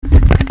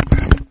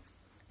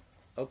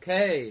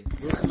Okay,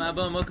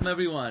 welcome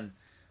everyone.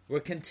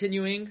 We're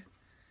continuing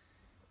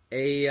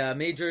a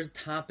major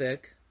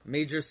topic,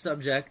 major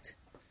subject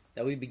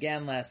that we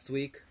began last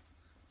week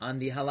on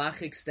the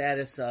halachic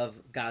status of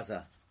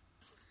Gaza.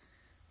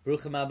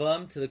 Bruchim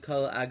abam to the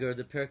Kol Agar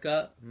de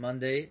Pirka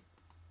Monday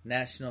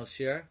National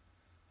Shir.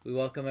 We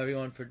welcome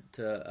everyone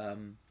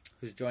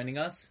who's joining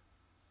us.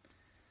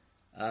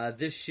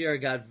 This shir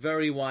got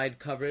very wide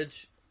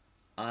coverage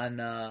on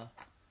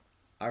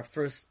our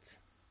first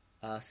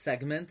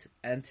segment,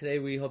 and today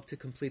we hope to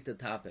complete the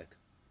topic.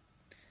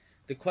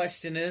 The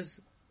question is,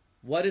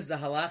 what is the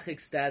halachic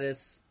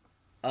status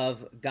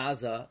of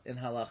Gaza in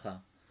halacha?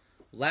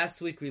 Last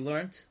week we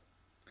learned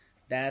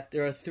that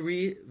there are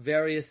three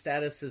various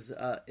statuses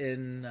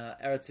in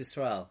Eretz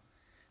Yisrael.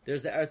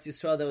 There's the Eretz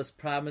Yisrael that was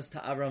promised to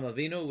Avraham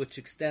Avinu, which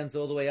extends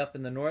all the way up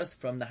in the north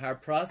from the Har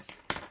Pras.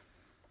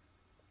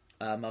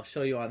 I'll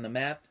show you on the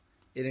map.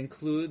 It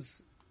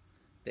includes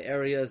the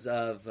areas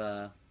of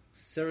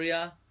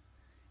Syria.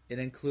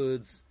 It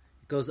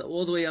goes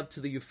all the way up to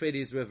the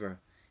Euphrates River.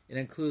 It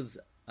includes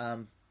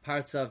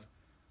parts of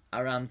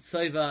Aram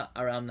Tsoiva,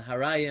 Aram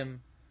Harayim,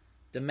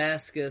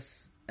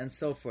 Damascus, and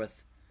so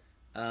forth.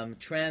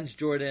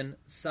 Transjordan,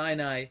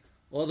 Sinai,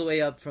 all the way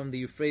up from the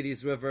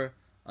Euphrates River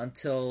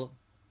until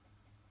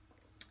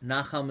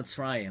Nachal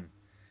Mitzrayim.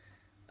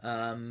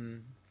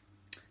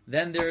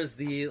 Then there's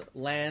the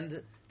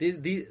land.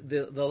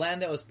 The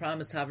land that was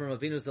promised to Avraham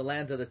Avinu is the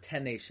land of the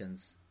 10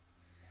 nations.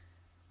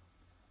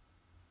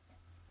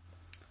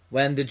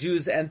 When the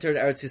Jews entered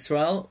Eretz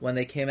Yisrael, when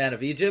they came out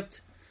of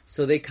Egypt,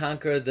 so they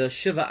conquered the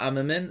Shiva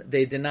Amamin.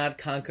 They did not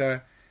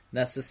conquer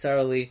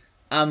necessarily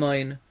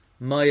Ammon,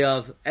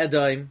 Moav,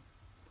 Edom,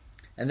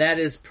 and that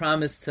is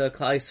promised to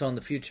Klal Yisrael in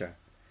the future.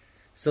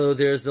 So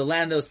there's the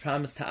land that was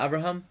promised to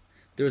Abraham.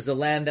 There was the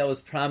land that was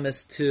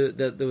promised to.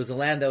 There was a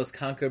land that was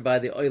conquered by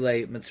the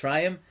Oilei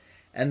Mitzrayim,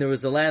 and there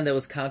was a land that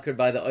was conquered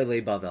by the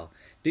Oilei Bavel.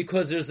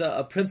 Because there's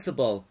a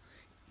principle.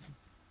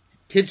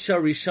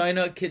 Kidsha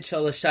Rishayna, Kidsha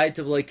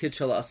L'Shaitiv Loi,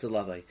 Kidsha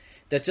L'Asulavai.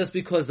 That just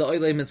because the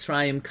Oilei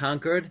Mitzrayim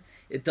conquered,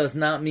 it does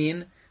not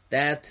mean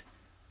that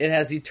it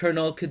has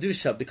eternal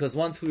Kedusha, because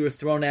once we were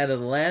thrown out of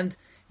the land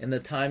in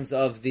the times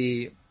of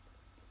the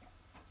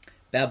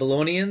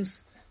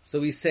Babylonians,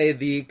 so we say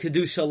the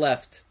Kedusha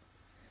left.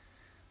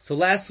 So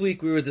last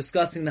week we were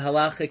discussing the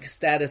halachic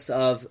status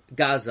of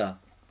Gaza.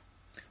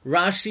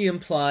 Rashi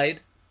implied,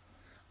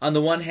 on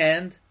the one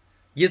hand,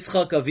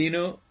 Yitzchak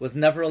Avinu was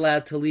never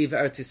allowed to leave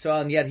Eretz Yisrael,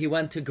 and yet he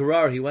went to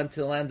Gerar, he went to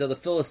the land of the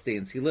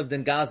Philistines, he lived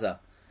in Gaza.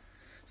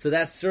 So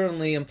that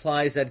certainly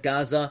implies that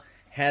Gaza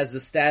has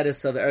the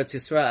status of Eretz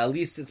Yisrael, at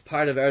least it's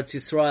part of Eretz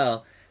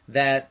Yisrael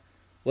that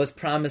was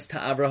promised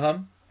to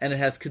Abraham, and it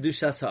has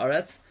Kedushas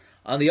Haaretz.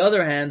 On the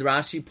other hand,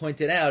 Rashi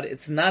pointed out,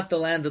 it's not the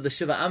land of the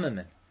Shiva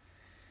Amamin.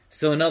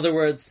 So in other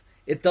words,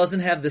 it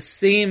doesn't have the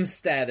same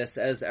status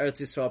as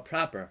Eretz Yisrael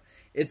proper.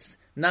 It's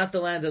not the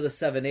land of the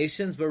 7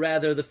 nations, but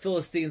rather the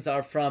Philistines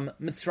are from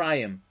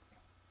Mitzrayim.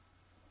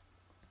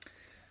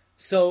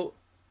 So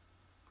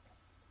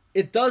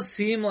it does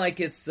seem like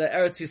it's the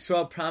Eretz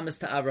Yisrael promised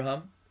to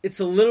Abraham.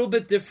 It's a little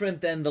bit different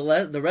than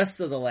the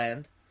rest of the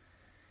land.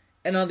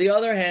 And on the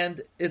other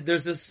hand,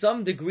 there's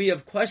some degree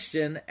of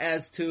question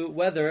as to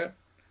whether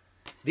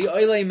the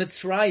Oilei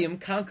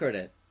Mitzrayim conquered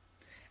it.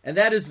 And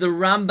that is, the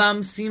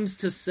Rambam seems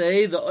to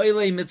say the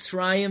Oilei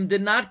Mitzrayim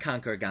did not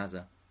conquer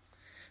Gaza.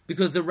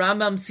 Because the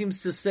Rambam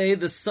seems to say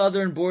the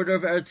southern border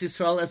of Eretz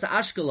Yisrael is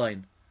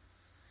Ashkelon.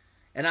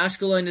 And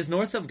Ashkelon is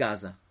north of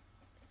Gaza.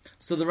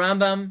 So the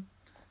Rambam,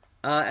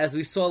 as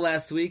we saw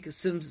last week,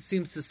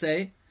 seems to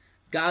say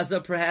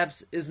Gaza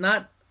perhaps is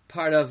not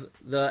part of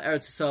the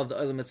Eretz Yisrael of the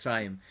Oilei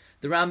Mitzrayim.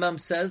 The Rambam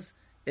says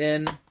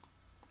in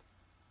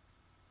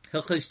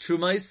Hilchos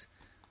Trumos,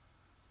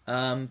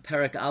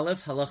 Perek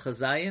Aleph, Halacha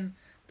Zayin,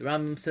 the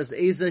Rambam says,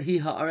 Eza hi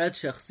ha'aretz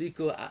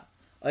shechziku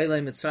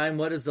Oilei Mitzrayim,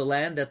 what is the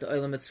land that the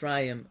Oilei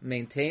Mitzrayim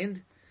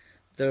maintained?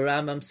 The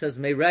Rambam says,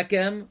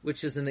 Meirekem,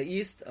 which is in the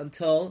east,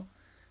 until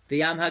the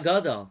Yam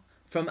HaGadol,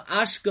 from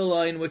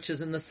Ashkelon, which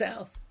is in the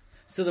south.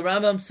 So the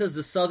Rambam says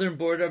the southern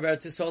border of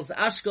Eretz Yisrael is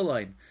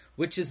Ashkelon,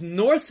 which is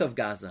north of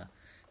Gaza.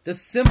 The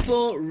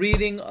simple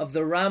reading of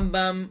the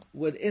Rambam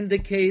would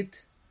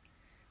indicate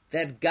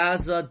that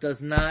Gaza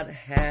does not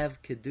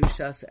have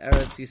Kedushas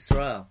Eretz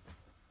Yisrael.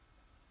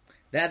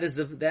 That is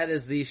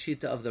the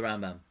shita of the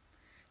Rambam.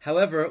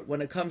 However,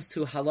 when it comes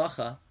to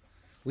halacha,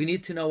 we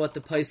need to know what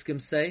the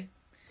poskim say.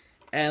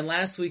 And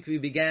last week we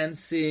began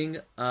seeing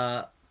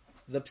the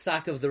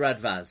psak of the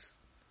Radvaz.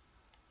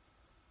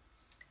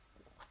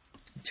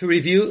 To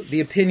review,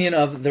 the opinion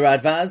of the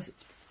Radvaz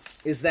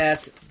is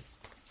that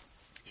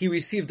he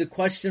received a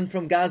question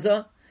from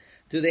Gaza.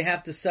 Do they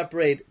have to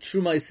separate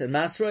Trumos and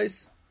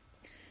Masros?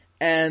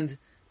 And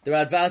the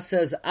Radvaz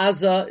says,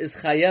 Aza is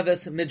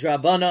chayeves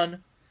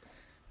midrabanan.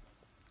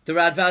 The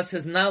Radvaz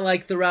says, not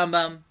like the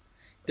Rambam.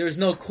 There is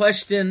no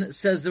question,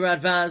 says the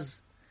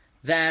Radvaz,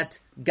 that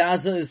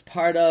Gaza is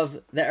part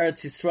of the Eretz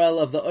Yisrael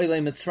of the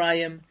Oilei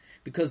Mitzrayim,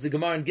 because the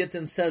Gemara in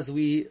Gittin says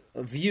we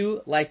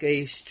view like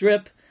a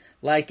strip,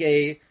 like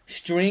a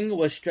string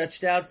was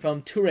stretched out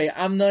from Turei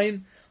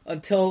Amnoin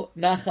until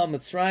Nachal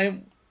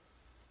Mitzrayim,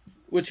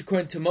 which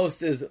according to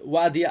most is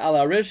Wadi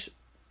al-Arish,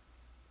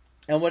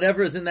 and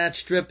whatever is in that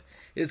strip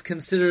is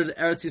considered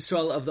Eretz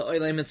Yisrael of the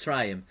Oilei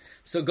Mitzrayim.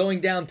 So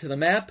going down to the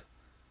map,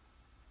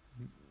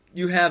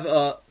 you have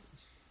a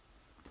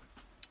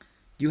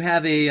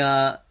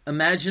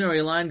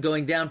imaginary line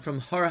going down from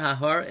Har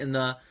HaHar in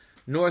the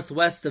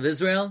northwest of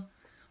Israel,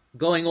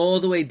 going all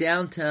the way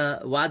down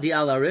to Wadi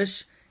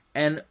al-Arish,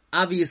 and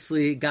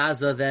obviously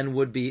Gaza then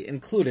would be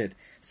included.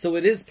 So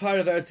it is part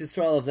of Eretz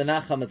Yisrael of the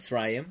Nachal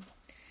Mitzrayim.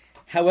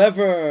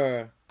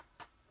 However,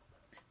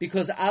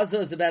 because Gaza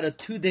is about a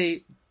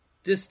 2-day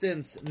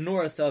distance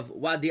north of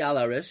Wadi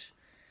al-Arish,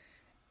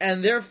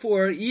 and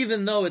therefore,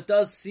 even though it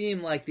does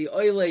seem like the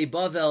Oilei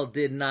Bavel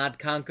did not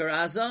conquer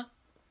Gaza,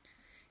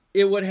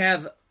 it would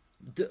have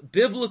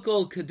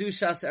biblical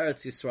Kedushas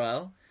Eretz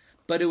Yisrael,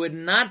 but it would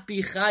not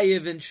be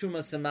Chayiv in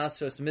Shumas and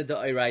Masros Mida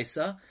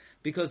Oiraisa,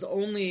 because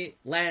only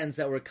lands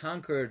that were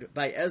conquered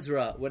by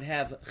Ezra would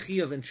have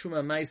Chayiv and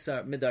Shuma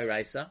Maisa Mida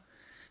Oiraisa.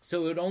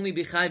 So it would only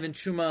be Chayiv and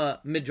Shuma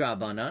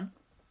Midrabanan.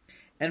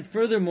 And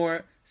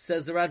furthermore,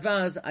 says the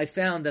Radvaz, I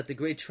found that the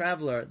great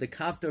traveler, the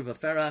Kaftar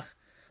Vaferach,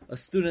 a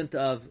student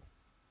of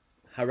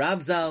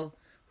Harav Zal,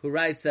 who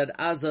writes that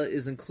Gaza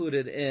is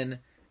included in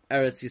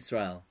Eretz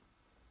Yisrael.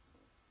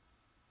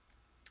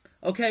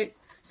 Okay,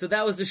 so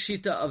that was the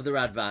Shita of the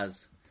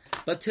Radvaz.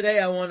 But today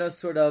I want to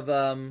sort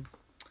of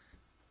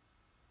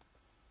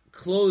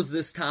close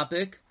this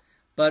topic,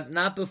 but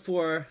not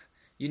before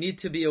you need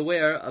to be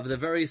aware of the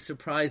very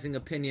surprising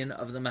opinion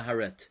of the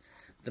Maharit.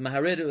 The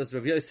Maharit was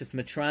Rav Yosef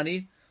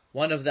Mitrani,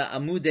 one of the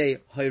Amudei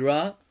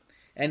Hoira,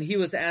 and he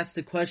was asked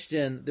a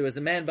question. There was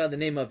a man by the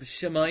name of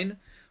Shimon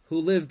who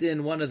lived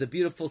in one of the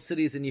beautiful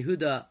cities in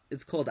Yehuda.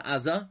 It's called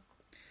Gaza,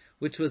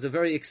 which was a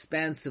very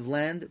expansive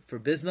land for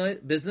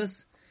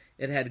business.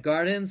 It had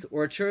gardens,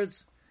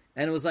 orchards,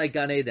 and it was like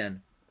Gan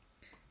Eden.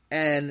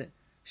 And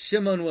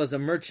Shimon was a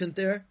merchant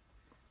there,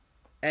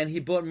 and he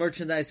bought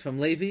merchandise from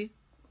Levi,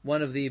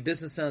 one of the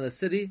businessmen of the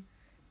city,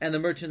 and the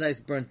merchandise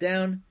burnt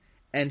down,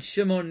 and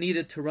Shimon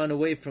needed to run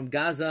away from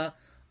Gaza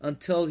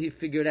until he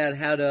figured out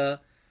how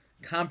to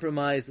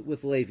compromise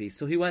with Levi.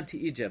 So he went to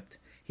Egypt.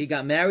 He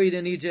got married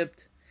in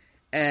Egypt,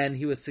 and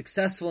he was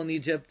successful in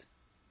Egypt.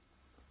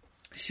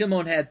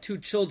 Shimon had 2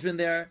 children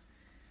there,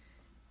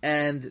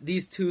 and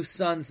these 2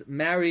 sons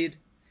married.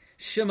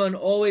 Shimon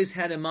always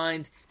had in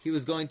mind he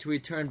was going to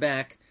return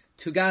back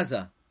to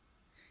Gaza.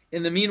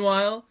 In the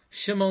meanwhile,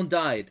 Shimon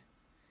died,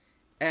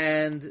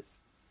 and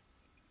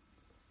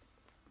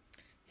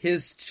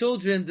his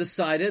children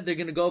decided they're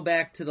going to go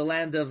back to the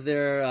land of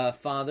their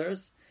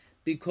fathers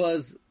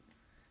because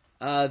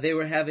they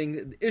were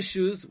having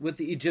issues with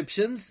the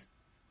Egyptians,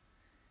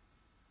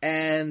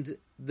 and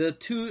the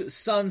 2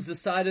 sons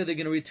decided they're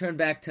going to return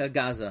back to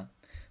Gaza.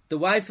 The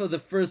wife of the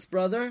first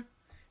brother,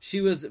 she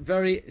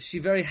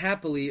very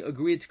happily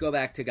agreed to go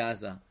back to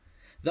Gaza.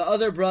 The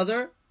other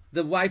brother,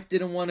 the wife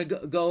didn't want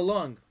to go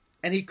along,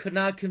 and he could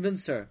not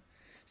convince her.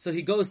 So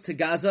he goes to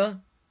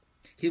Gaza,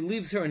 he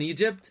leaves her in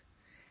Egypt,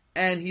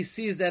 and he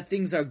sees that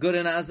things are good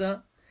in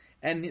Gaza,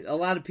 and a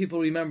lot of people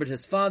remembered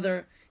his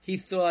father. He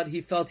felt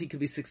he could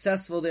be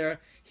successful there.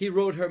 He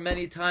wrote her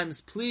many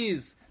times,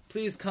 please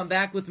come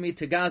back with me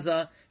to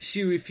Gaza.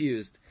 She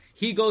refused.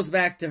 He goes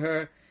back to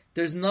her.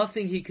 There's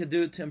nothing he could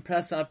do to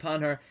impress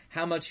upon her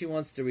how much he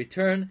wants to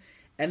return.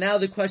 And now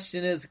the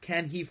question is,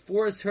 can he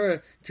force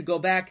her to go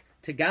back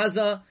to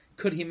Gaza?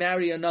 Could he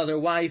marry another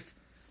wife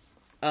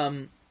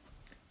in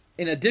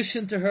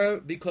addition to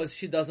her because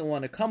she doesn't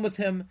want to come with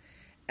him?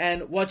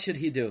 And what should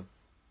he do?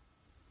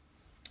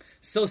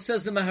 So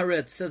says the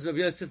Maharit, says Rav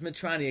Yosef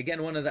Mitrani,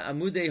 again one of the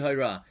Amudei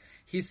Hoira.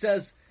 He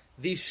says,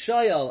 the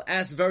Shayal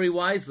asked very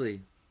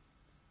wisely,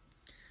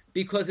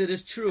 because it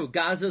is true,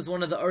 Gaza is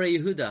one of the Orei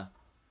Yehuda.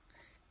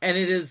 And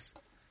it is,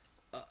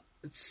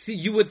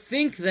 you would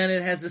think then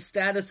it has the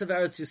status of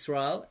Eretz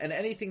Yisrael, and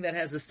anything that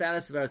has the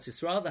status of Eretz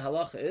Yisrael, the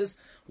halacha is,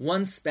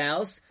 one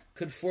spouse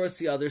could force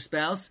the other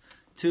spouse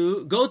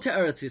to go to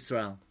Eretz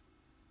Yisrael.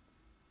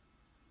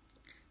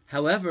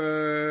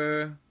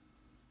 However,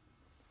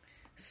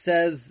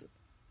 says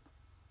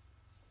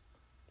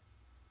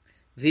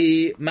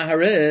the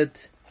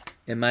Maharit,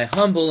 in my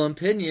humble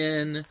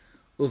opinion,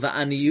 uva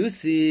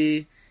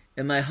aniyusi,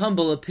 in my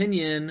humble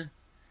opinion,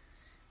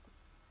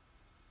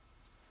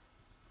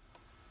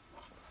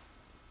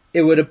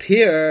 it would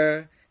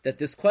appear that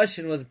this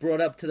question was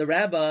brought up to the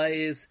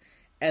rabbis,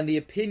 and the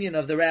opinion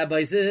of the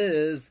rabbis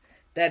is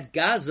that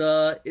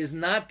Gaza is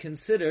not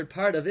considered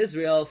part of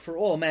Israel for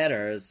all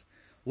matters.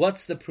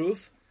 What's the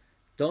proof?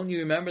 Don't you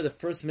remember the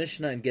first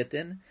Mishnah in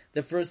Gittin?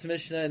 The first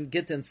Mishnah in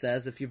Gittin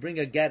says, if you bring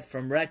a get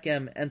from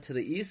Rekem and to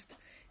the east,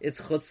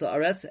 it's Chutz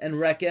La'aretz, and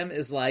Rekem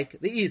is like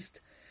the east.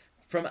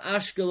 From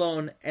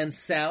Ashkelon and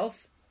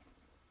south,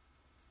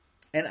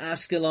 and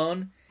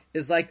Ashkelon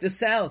is like the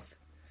south,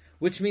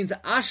 which means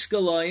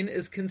Ashkelon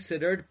is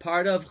considered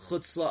part of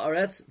Chutz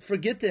La'aretz for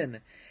Gittin.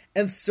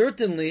 And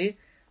certainly,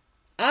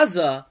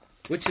 Gaza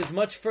which is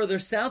much further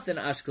south than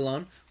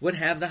Ashkelon, would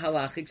have the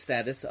halachic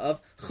status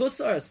of Chutz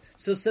La'aretz.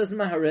 So says the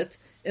Maharit,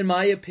 in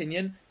my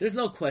opinion, there's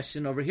no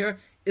question over here.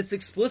 It's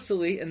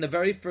explicitly in the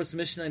very first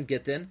Mishnah in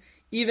Gittin,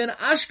 even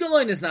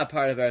Ashkelon is not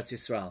part of Eretz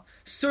Yisrael.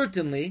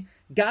 Certainly,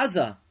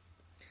 Gaza.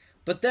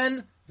 But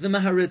then the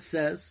Maharit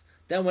says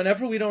that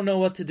whenever we don't know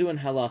what to do in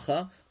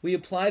halacha, we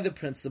apply the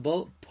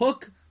principle,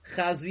 Puk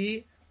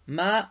chazi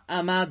ma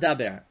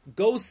amadaber.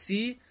 Go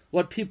see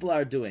what people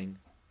are doing.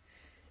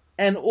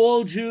 And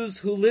all Jews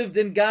who lived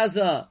in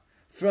Gaza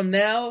from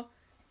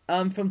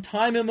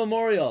time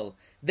immemorial,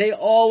 they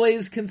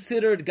always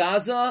considered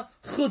Gaza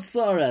Chutz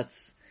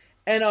La'aretz.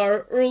 And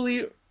our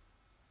early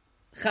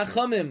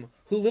Chachamim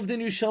who lived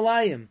in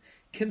Yerushalayim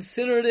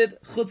considered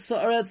it Chutz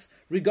La'aretz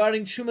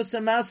regarding Trumas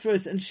and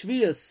Masros and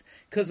Shvius,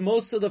 because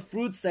most of the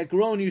fruits that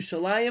grow in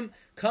Yerushalayim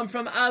come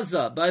from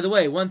Gaza. By the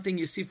way, one thing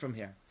you see from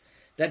here,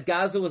 that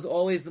Gaza was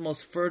always the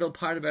most fertile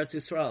part of Eretz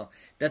Yisrael,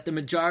 that the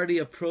majority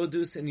of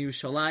produce in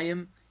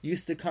Yerushalayim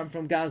used to come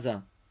from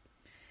Gaza.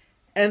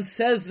 And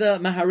says the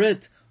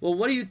Maharit, well,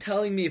 what are you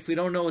telling me if we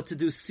don't know what to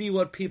do? See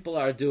what people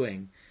are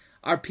doing.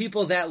 Are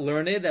people that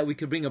learned that we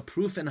could bring a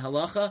proof in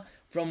halacha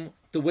from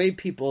the way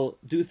people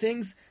do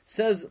things?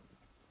 Says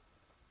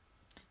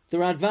the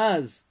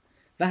Radvaz,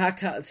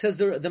 says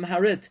the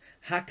Maharit,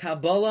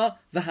 HaKabbalah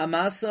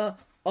v'Hamasa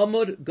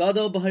Amud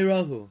Gadol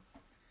B'Hirahu.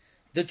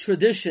 The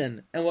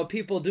tradition and what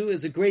people do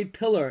is a great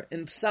pillar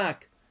in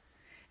Psak.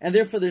 And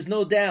therefore there's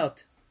no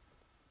doubt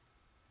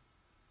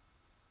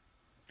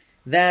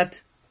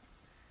that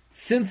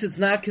since it's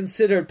not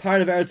considered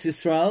part of Eretz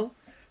Yisrael,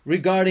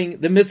 regarding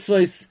the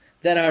mitzvahs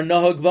that are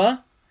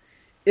nohagba,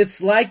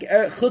 it's like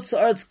Chutz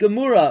La'aretz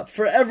Gemura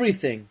for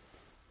everything.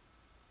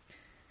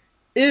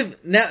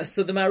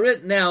 So the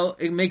Maharit now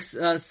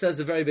says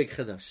a very big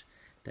chiddush,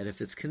 that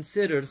if it's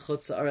considered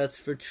Chutz La'aretz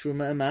for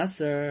Truma and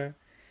Maser,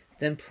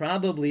 then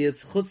probably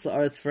it's Chutz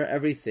La'aretz for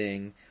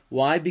everything.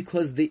 Why?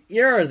 Because the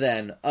ear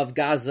then of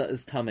Gaza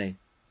is Tameh.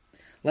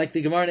 Like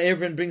the Gemara in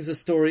Eruvin brings a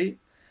story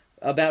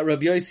about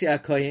Rabbi Yossi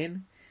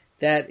HaKohen,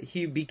 that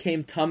he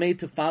became Tameh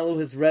to follow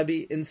his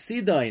Rebbe in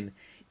Sidon,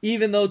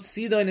 even though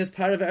Sidon is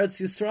part of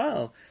Eretz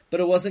Yisrael, but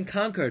it wasn't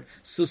conquered.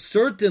 So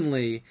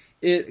certainly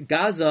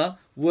Gaza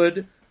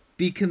would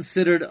be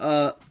considered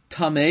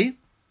Tameh,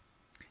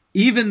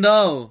 even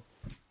though...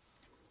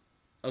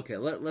 Okay,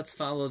 let's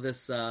follow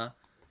this,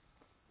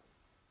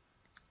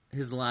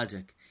 his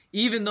logic.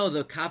 Even though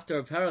the Kaftar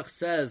of Herach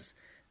says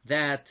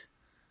that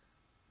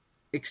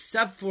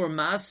except for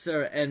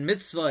Maser and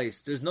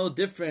Mitzvahs, there's no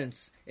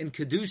difference in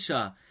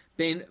Kedusha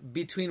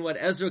between what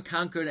Ezra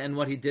conquered and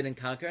what he didn't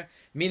conquer.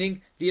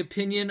 Meaning, the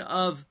opinion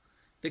of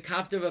the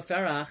Kaftar of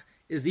Herach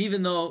is,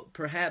 even though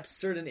perhaps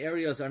certain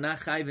areas are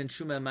not Chayv and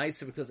Truma and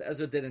Meiser because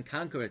Ezra didn't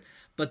conquer it,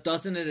 but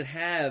doesn't it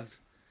have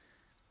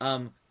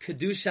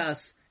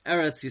Kedushas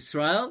Eretz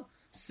Yisrael?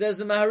 Says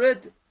the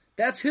Maharit,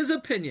 that's his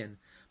opinion.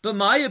 But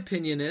my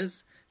opinion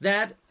is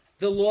that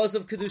the laws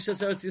of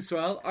Kedushas Eretz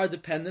Yisrael are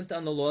dependent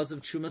on the laws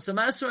of Trumas and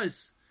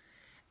Masros.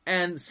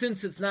 And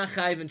since it's not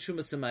Chayv and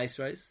Trumas and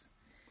Masros,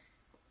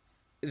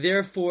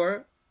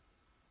 therefore,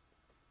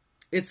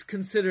 it's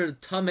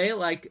considered Tameh,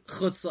 like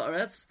Chutz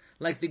La'aretz,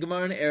 like the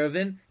Gemara in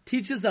Eruvin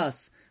teaches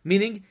us.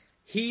 Meaning,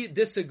 he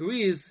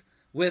disagrees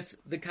with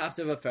the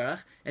Kaftar of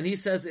Herach, and he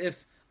says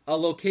if a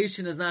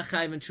location is not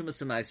Chayv and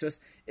Trumas and Masros,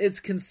 it's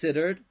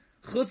considered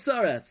Chutz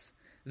La'aretz.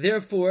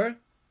 Therefore,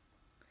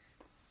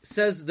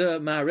 says the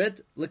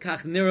Maharit,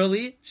 Lekach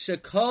nirali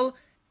shekol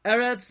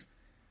Eretz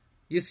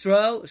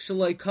Yisrael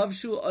shaloi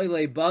kavshu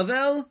oilei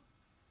Bavel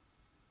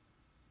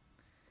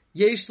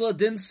yeshla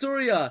din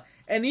Surya.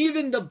 And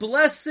even the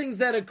blessings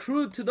that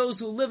accrued to those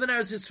who live in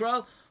Eretz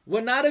Yisrael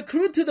were not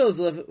accrued to those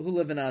who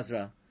live in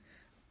Azra.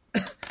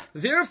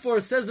 Therefore,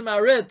 says the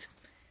Maharit,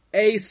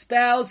 a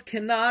spouse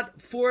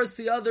cannot force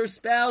the other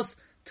spouse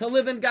to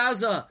live in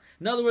Gaza.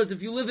 In other words,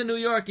 if you live in New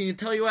York and you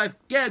tell your wife,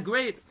 yeah,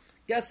 great,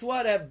 guess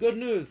what, I have good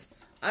news.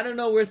 I don't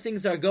know where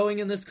things are going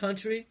in this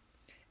country,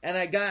 and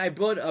I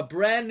bought a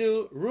brand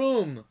new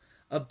room,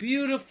 a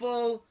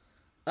beautiful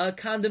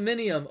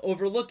condominium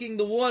overlooking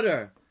the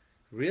water.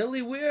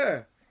 Really?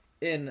 Where?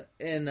 In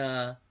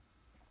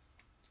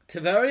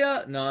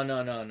Tiberia?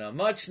 No.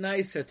 Much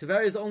nicer.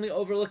 Tiberia is only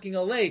overlooking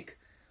a lake.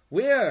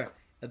 Where?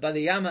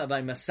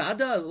 By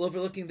Masada,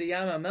 overlooking the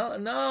Yama.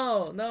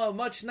 No,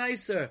 much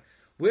nicer.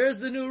 Where's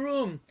the new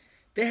room?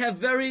 They have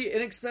very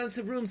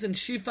inexpensive rooms in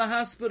Shifa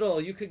Hospital.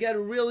 You could get a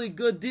really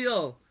good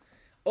deal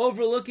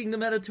overlooking the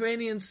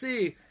Mediterranean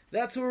Sea.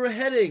 That's where we're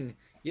heading.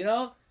 You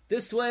know,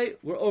 this way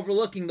we're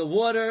overlooking the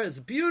water. It's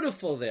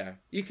beautiful there.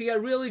 You can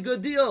get really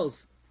good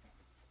deals.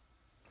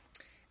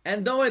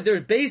 And don't worry,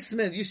 there's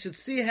basement. You should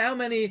see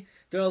there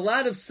are a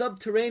lot of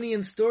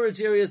subterranean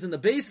storage areas in the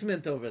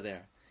basement over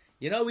there.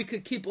 You know, we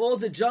could keep all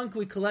the junk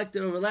we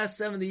collected over the last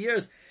 70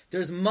 years.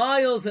 There's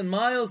miles and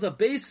miles of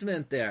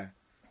basement there.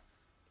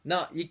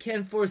 No, you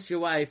can't force your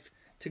wife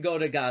to go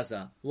to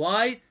Gaza.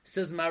 Why?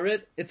 Says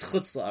Maharit, it's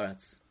Chutz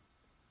La'aretz.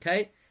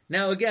 Okay?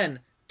 Now again,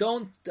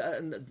 don't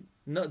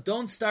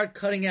start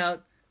cutting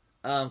out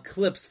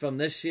clips from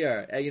this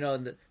year.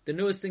 The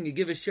newest thing, you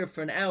give a shir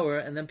for an hour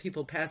and then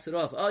people pass it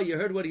off. Oh, you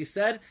heard what he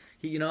said?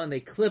 And they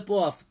clip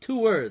off 2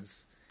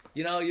 words.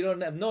 You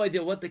don't have no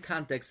idea what the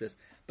context is.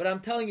 But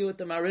I'm telling you what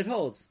the Marit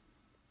holds.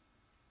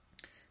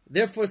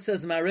 Therefore,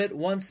 says Marit,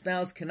 one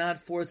spouse cannot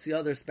force the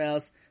other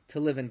spouse to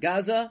live in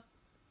Gaza.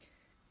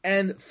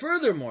 And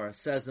furthermore,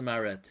 says the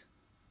Marit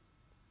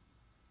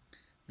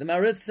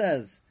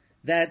says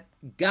that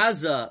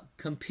Gaza,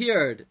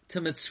 compared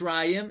to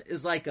Mitzrayim,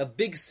 is like a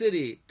big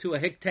city to a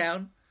hick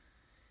town.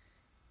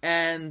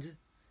 And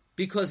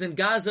because in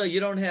Gaza you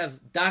don't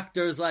have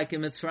doctors like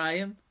in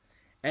Mitzrayim,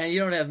 and you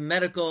don't have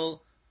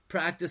medical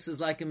practices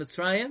like in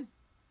Mitzrayim,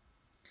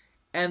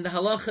 and the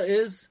halacha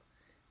is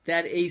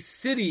that a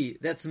city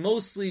that's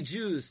mostly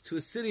Jews to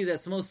a city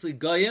that's mostly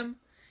Goyim,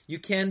 you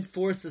can't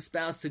force a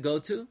spouse to go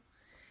to.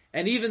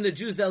 And even the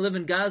Jews that live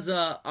in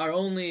Gaza are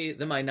only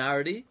the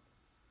minority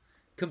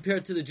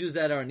compared to the Jews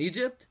that are in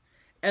Egypt.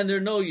 And there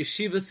are no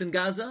yeshivas in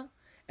Gaza.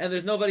 And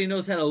there's nobody who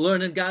knows how to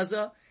learn in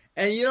Gaza.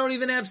 And you don't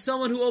even have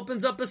someone who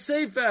opens up a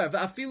sefer.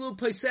 V'afilu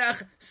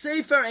poisech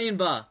sefer ein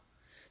ba.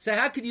 So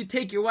how could you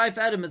take your wife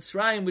out of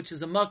Mitzrayim, which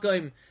is a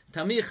makom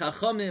tamich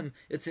chachamim?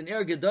 It's an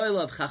er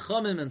gedolah of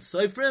chachamim and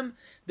soifrim.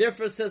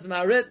 Therefore, says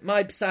Marit,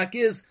 my psak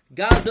is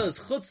Gaza is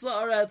chutz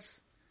la'aretz,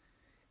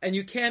 and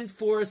you can't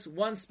force,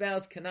 one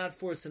spouse cannot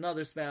force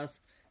another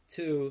spouse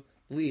to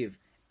leave.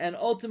 And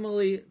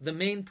ultimately, the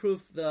main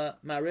proof the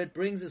Marit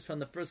brings is from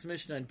the first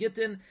Mishnah in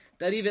Gittin,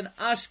 that even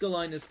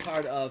Ashkelon is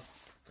part of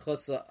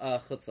chutz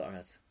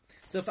la'aretz.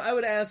 So if I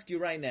would ask you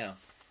right now,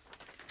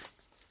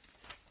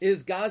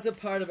 is Gaza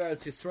part of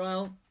Eretz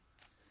Yisrael?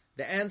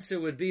 The answer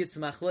would be it's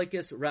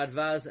Machlokes,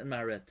 Radvaz, and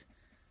Marit.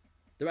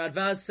 The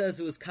Radvaz says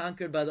it was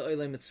conquered by the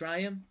Oilei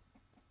Mitzrayim.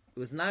 It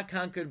was not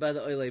conquered by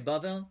the Oilei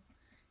Bavel.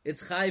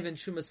 It's Chayv and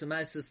Shumas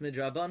Amaisis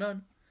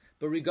Midrabanon.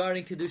 But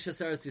regarding Kedushas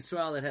Eretz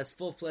Yisrael, it has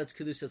full-fledged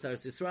Kedushas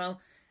Eretz Yisrael,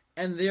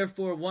 and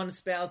therefore one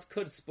spouse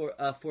could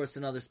force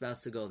another spouse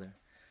to go there.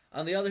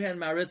 On the other hand,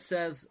 Marit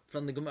says,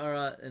 from the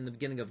Gemara in the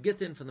beginning of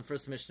Gittin, from the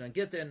first Mishnah on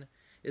Gittin,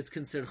 it's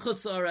considered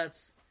Chutz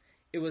La'aretz.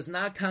 It was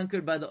not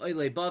conquered by the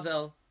Oilei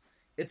Bavel.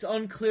 It's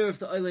unclear if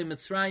the Oilei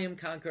Mitzrayim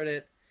conquered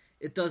it.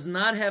 It does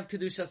not have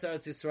Kedushas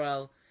Eretz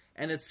Yisrael,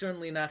 and it's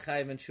certainly not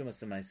Chayiv and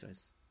Shumas Amaisros.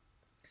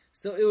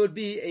 So it would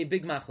be a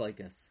big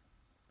machlokes.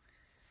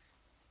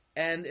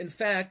 And in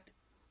fact,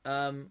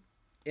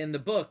 in the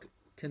book,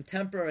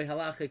 Contemporary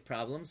Halachic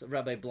Problems of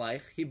Rabbi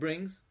Bleich, he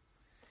brings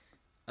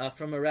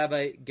from a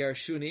Rabbi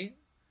Gershuni,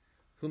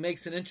 who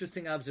makes an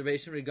interesting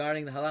observation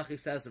regarding the halachic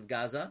status of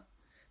Gaza,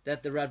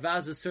 that the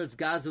Radvaz asserts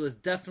Gaza was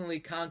definitely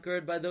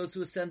conquered by those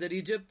who ascended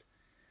Egypt,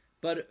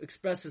 but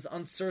expresses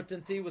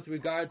uncertainty with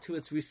regard to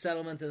its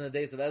resettlement in the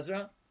days of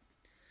Ezra.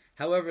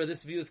 However,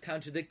 this view is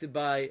contradicted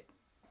by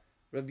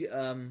Rabbi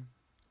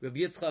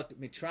Yitzchak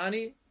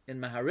Mitrani in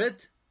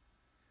Maharit.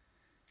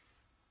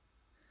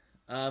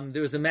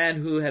 There was a man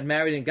who had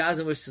married in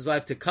Gaza and wished his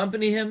wife to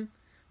accompany him.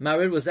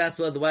 Maharit was asked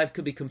whether the wife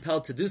could be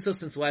compelled to do so,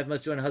 since the wife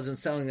must join her husband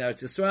settling in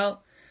Eretz Yisrael.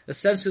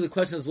 Essentially, the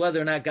question is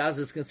whether or not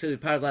Gaza is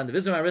considered part of the land of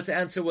Israel. Maharit's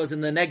answer was in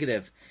the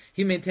negative.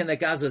 He maintained that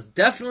Gaza was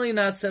definitely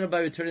not settled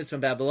by returnees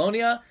from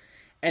Babylonia,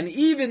 and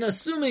even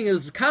assuming it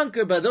was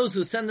conquered by those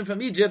who ascended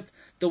from Egypt,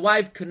 the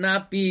wife could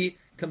not be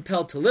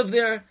compelled to live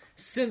there,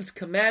 since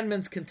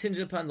commandments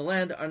contingent upon the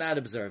land are not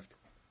observed.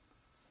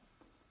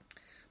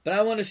 But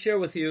I want to share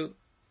with you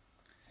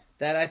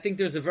that I think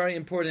there's a very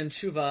important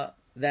tshuva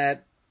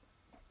that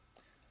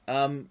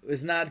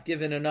is not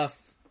given enough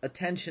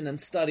attention and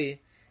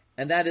study,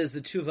 and that is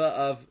the tshuva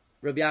of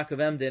Rabbi Yaakov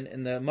Emden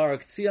in the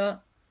Marek Tzia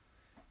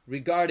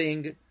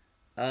regarding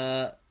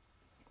the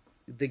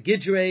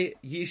Gidrei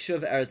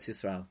Yishuv Eretz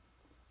Yisrael.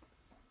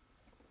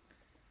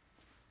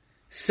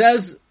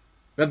 Says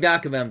Rabbi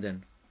Yaakov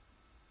Emden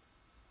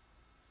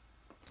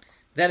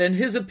that in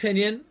his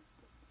opinion,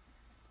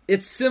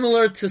 it's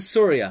similar to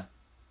Surya.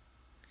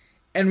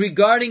 And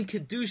regarding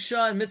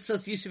Kedusha and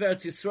Mitzvahs Yishuv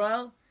Eretz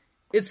Yisrael,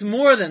 it's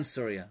more than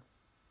Surya.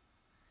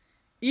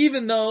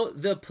 Even though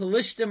the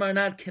Pelishtim are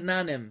not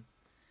Canaanim,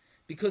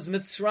 because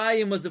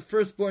Mitzrayim was the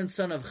firstborn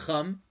son of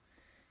Cham,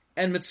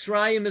 and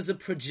Mitzrayim is a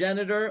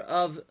progenitor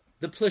of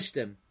the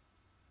Plishtim.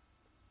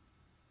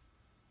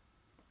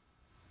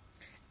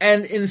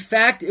 And in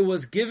fact, it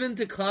was given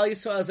to Klal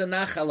Yisrael as a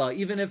Nachala,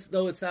 even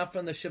though it's not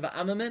from the Shiva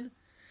Amamin.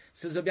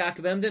 Says Rabbi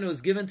Yaakov Emden, it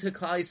was given to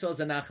Klal Yisrael as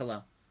a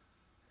Nachala.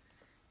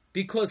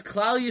 Because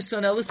Klal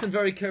Yisrael, now listen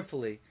very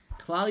carefully,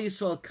 Klal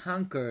Yisrael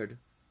conquered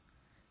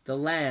the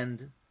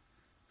land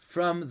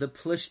from the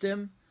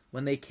Plishtim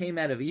when they came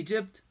out of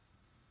Egypt.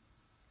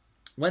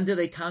 When did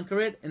they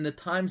conquer it? In the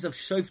times of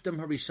Shoftim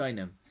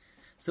Harishonim.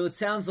 So it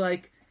sounds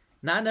like,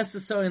 not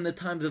necessarily in the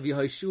times of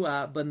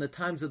Yehoshua, but in the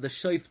times of the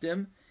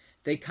Shoftim,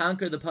 they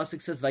conquered. The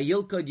pasuk says,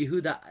 "Vayilkod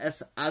Yehuda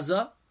es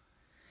Aza."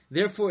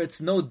 Therefore, it's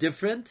no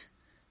different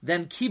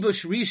than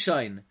Kibush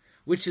Rishon,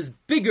 which is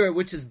bigger,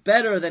 which is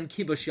better than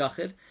Kibush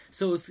Yachid.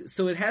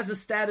 So it has a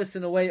status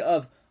in a way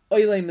of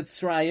Oilei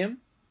Mitzrayim.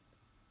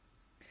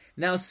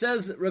 Now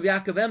says Rabbi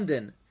Yaakov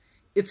Emden,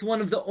 it's one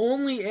of the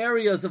only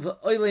areas of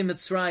Oilei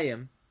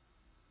Mitzrayim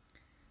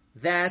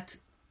that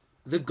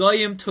the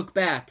Goyim took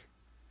back.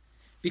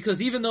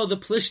 Because even though the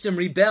Plishtim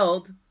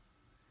rebelled,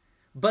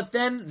 but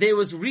then they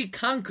was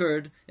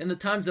reconquered in the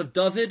times of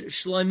David,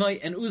 Shlomo,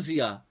 and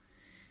Uzziah.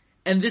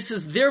 And this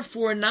is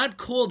therefore not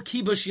called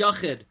Kibush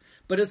Yachid,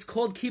 but it's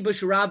called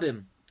Kibush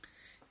Rabim.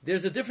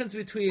 There's a difference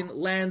between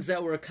lands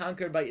that were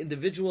conquered by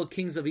individual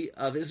kings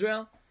of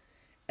Israel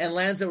and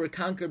lands that were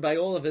conquered by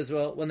all of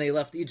Israel when they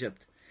left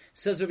Egypt.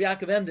 Says Rabbi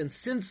Yaakov Emden,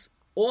 since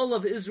all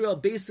of Israel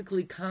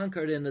basically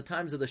conquered in the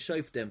times of the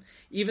Shoftim,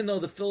 even though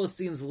the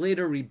Philistines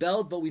later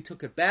rebelled, but we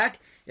took it back,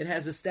 it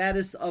has the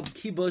status of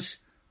Kibush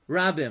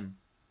Rabim.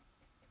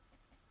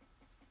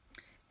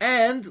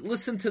 And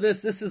listen to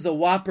this is a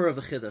whopper of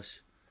a Chiddush.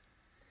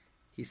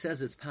 He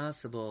says it's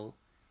possible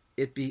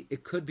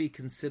it could be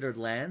considered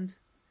land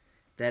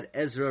that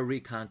Ezra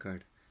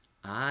reconquered.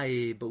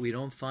 But we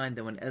don't find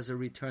that when Ezra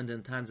returned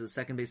in the times of the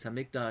second Beis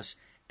HaMikdash,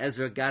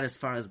 Ezra got as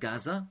far as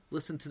Gaza.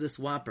 Listen to this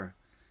whopper.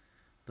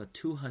 But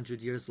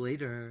 200 years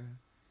later,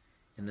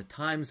 in the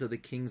times of the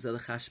kings of the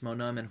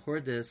Chashmonim and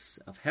Hordis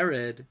of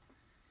Herod,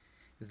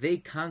 they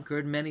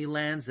conquered many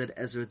lands that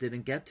Ezra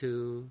didn't get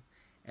to,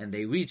 and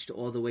they reached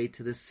all the way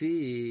to the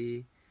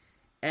sea,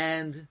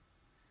 and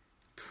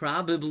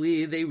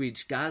probably they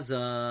reached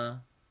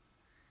Gaza.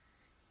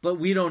 But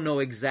we don't know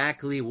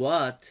exactly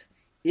what.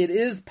 It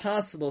is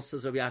possible,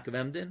 says Rabbi Yaakov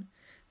Emden,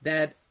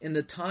 that in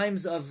the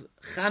times of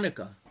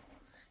Chanukah,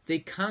 they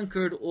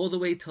conquered all the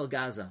way till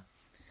Gaza.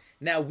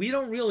 Now, we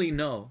don't really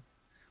know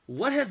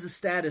what has the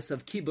status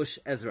of Kibush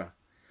Ezra.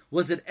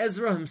 Was it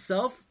Ezra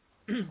himself,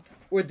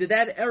 or did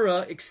that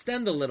era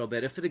extend a little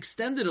bit? If it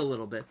extended a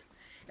little bit,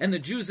 and the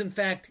Jews in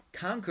fact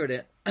conquered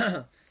it,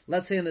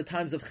 let's say in the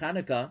times of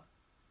Chanukah,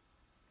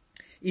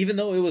 even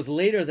though it was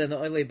later than the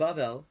Oilei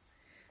Bavel,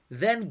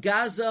 then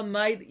Gaza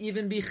might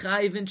even be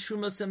chayiv in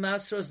Trumas and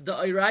Masros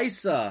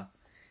Da'iraisa.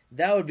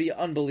 That would be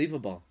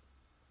unbelievable.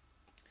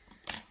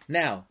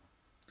 Now,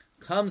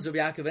 comes Rabbi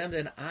Yaakov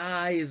Emden,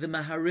 the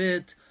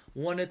Maharit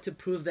wanted to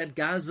prove that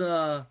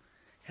Gaza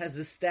has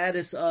the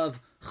status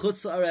of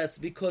Chutz Aretz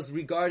because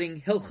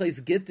regarding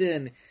Hilchos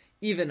Gittin,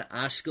 even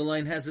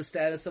Ashkelon has the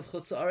status of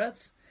Chutz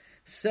Aretz.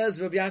 Says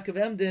Rabbi Yaakov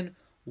Emden,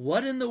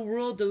 what in the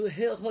world do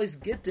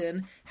Hilchos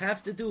Gittin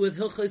have to do with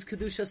Hilchos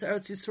Kedushas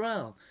Eretz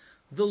Yisrael?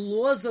 The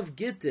laws of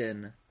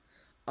Gittin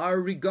are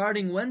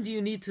regarding when do you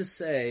need to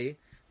say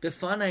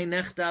Befanei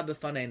Nechta,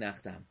 Befanei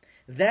Nechta.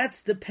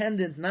 That's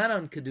dependent not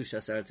on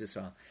Kedushas Eretz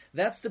Yisrael.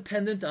 That's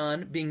dependent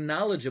on being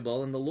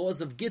knowledgeable in the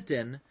laws of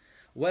Gittin,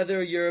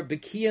 whether you're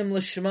Bekiyim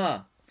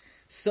Lishma.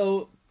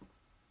 So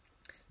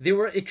there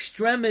were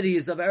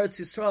extremities of Eretz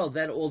Yisrael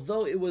that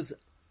although it was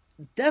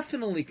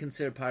definitely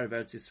considered part of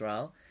Eretz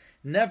Yisrael,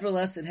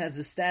 nevertheless it has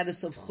the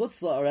status of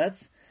Chutz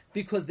La'aretz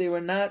because they were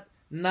not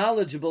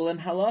knowledgeable in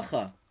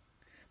halacha.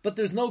 But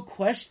there's no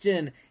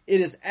question it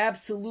is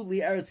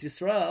absolutely Eretz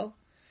Yisrael.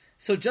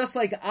 So just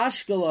like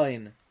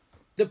Ashkelon,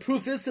 the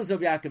proof is, says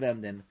Rabbi Yaakov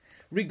Emden,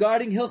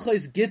 regarding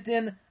Hilchos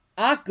Gittin,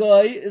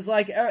 Akoy is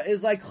like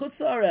Chutz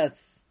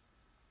La'aretz.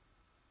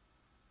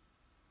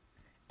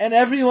 And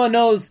everyone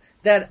knows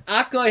that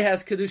Akoy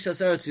has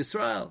Kedushas Eretz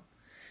Yisrael.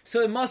 So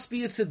it must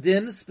be it's a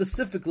din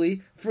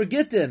specifically for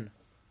Gittin.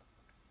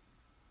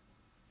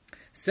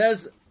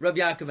 Says Rabbi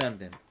Yaakov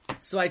Emden.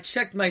 So I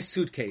checked my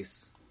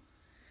suitcase.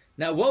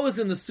 Now, what was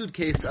in the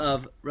suitcase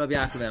of Rabbi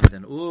Yaakov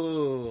Emden?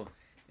 Ooh,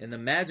 in the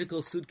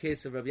magical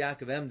suitcase of Rabbi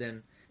Yaakov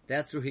Emden,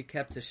 that's where he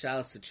kept his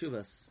Shalas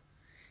Teshuvas.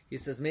 He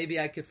says, maybe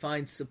I could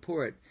find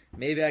support.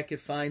 Maybe I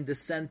could find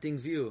dissenting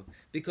view.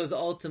 Because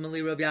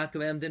ultimately, Rabbi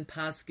Yaakov Emden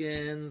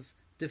paskins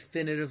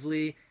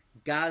definitively,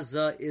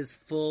 Gaza is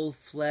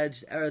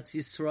full-fledged Eretz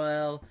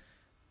Yisrael.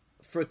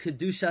 For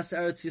Kedushas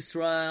Eretz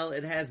Yisrael,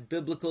 it has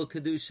biblical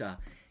Kedusha.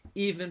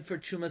 Even for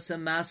Chumas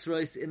and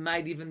Masrois, it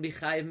might even be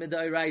Chayiv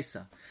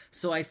Midairaisa.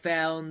 So I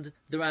found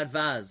the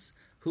Radvaz,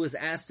 who was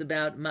asked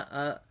about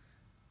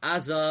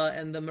Gaza,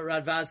 and the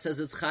Radvaz says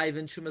it's Chayiv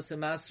in Chumas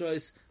and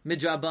Masrois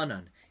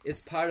Midrabanan.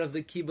 It's part of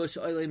the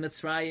Kibush Oilei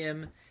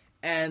Mitzrayim,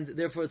 and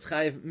therefore it's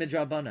Chayiv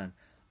Midrabanan.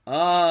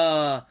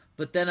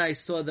 But then I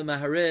saw the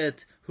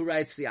Maharit, who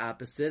writes the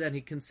opposite, and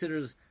he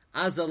considers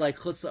Gaza like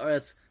Chutz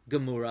La'aretz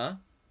Gemura.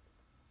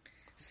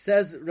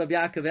 Says Rabbi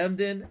Yaakov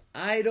Emden,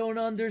 I don't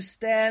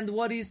understand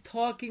what he's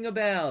talking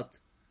about.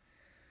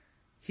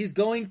 He's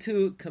going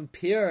to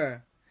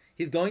compare,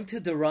 he's going to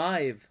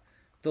derive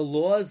the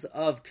laws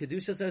of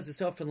Kedushas Eretz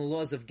Yisrael from the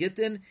laws of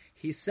Gittin.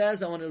 He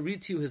says, I want to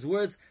read to you his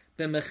words,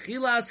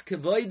 B'mechilas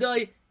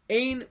kevoidoi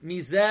ein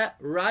mizeh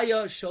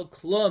raya shel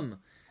klum.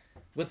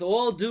 With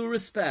all due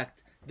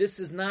respect, this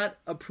is not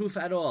a proof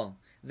at all.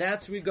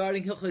 That's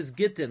regarding Hilchos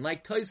Gittin,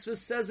 like Tosfos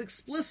says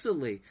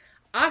explicitly.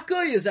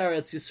 Akoy is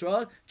Eretz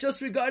Yisrael,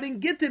 just regarding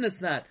Gittin it's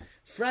not.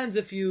 Friends,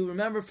 if you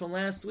remember from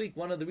last week,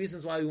 one of the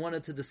reasons why we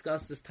wanted to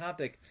discuss this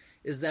topic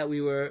is that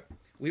we were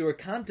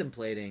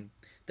contemplating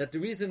that the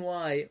reason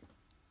why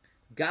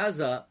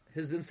Gaza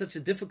has been such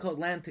a difficult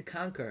land to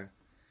conquer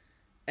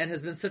and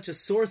has been such a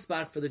sore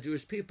spot for the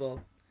Jewish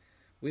people,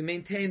 we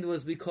maintained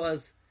was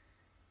because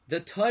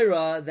the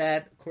Torah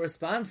that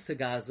corresponds to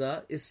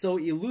Gaza is so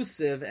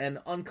elusive and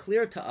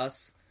unclear to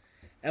us,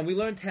 And we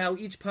learned how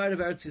each part of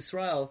Eretz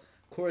Yisrael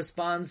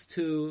corresponds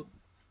to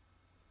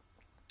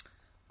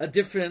a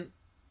different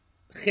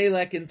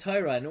chelek in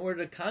Torah. In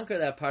order to conquer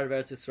that part of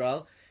Eretz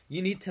Yisrael,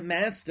 you need to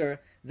master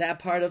that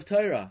part of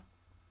Torah.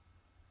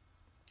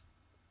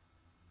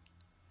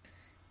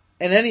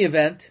 In any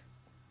event,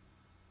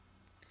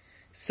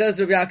 says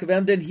Rabbi Yaakov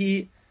Emden,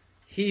 he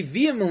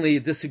vehemently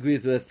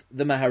disagrees with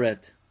the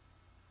Maharet.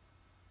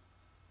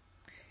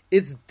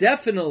 It's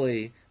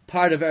definitely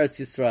part of Eretz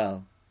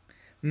Yisrael.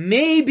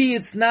 Maybe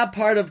it's not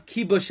part of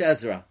Kibush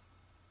Ezra.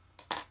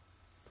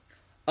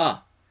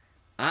 The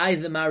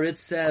Maharet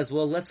says,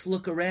 well, let's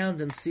look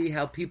around and see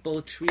how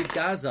people treat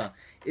Gaza.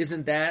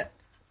 Isn't that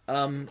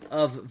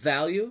of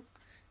value?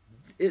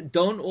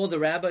 Don't all the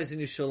rabbis in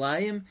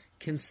Yerushalayim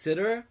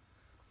consider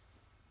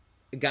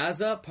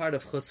Gaza part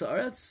of Chutz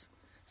Haaretz?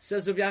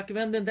 Says Rabbi Yaakov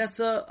Emden, that's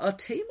a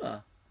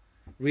tema.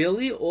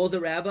 Really? All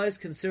the rabbis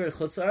consider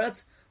Chutz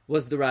Haaretz?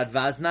 Was the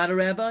Radvaz not a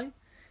rabbi?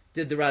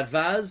 Did the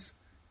Radvaz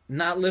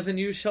not live in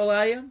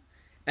Yerushalayim?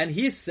 And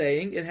he's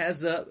saying it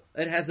has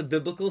a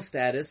biblical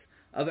status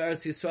of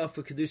Eretz Yisrael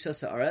for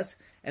Kedushas Haaretz,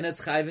 and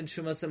it's Chayv and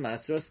Shumas and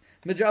Masros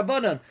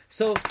Midrabanan.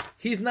 So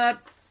he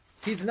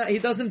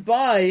doesn't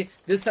buy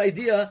this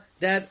idea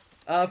that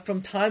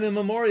from time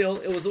immemorial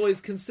it was always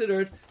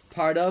considered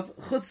part of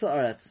Chutz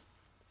Haaretz.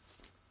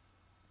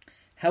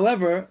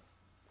 However,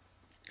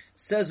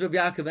 says Rabbi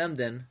Yaakov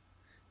Emden,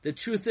 the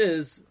truth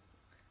is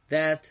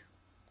that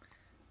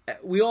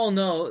we all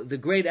know the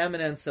great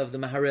eminence of the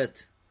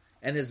Maharet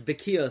and his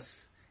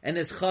Bekios and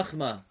his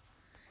Chachma.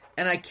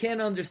 And I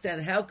can't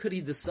understand how could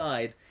he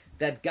decide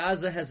that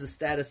Gaza has the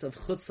status of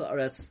Chutz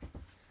Haaretz,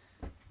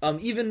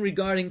 even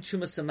regarding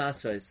Chumas and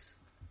Masros.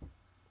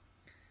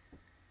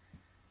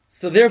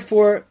 So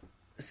therefore,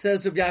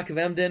 says Rabbi Yaakov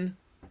Emden,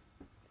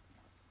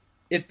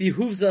 it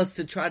behooves us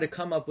to try to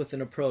come up with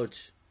an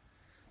approach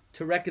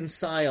to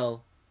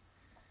reconcile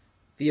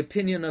the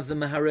opinion of the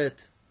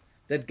Maharet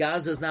that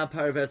Gaza is not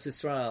part of Eretz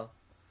Yisrael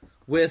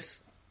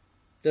with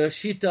the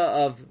Shita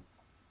of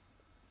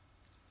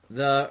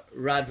the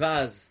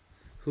Radvaz,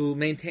 who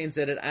maintains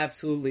that it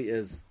absolutely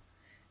is.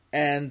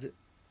 And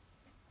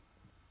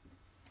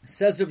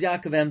says Rabbi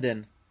Yaakov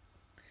Emden,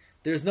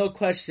 there's no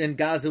question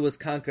Gaza was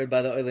conquered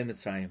by the Oilei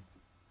Mitzrayim.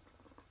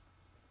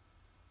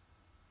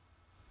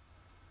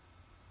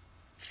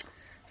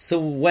 So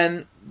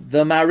when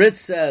the Maharet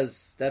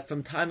says that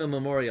from time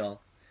immemorial,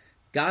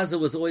 Gaza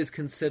was always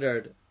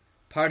considered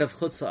part of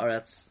Chutz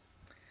Haaretz,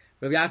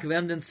 Rabbi Yaakov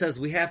Emden says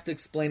we have to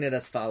explain it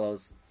as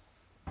follows.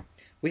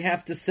 We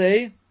have to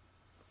say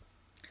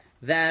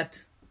that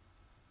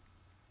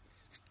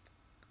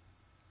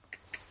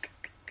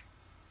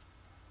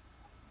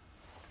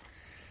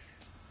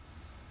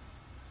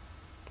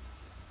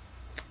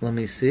let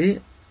me see.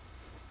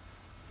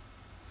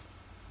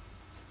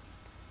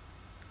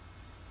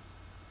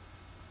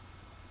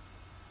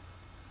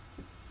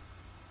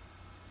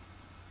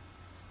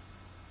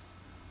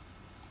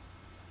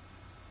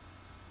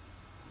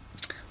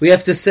 We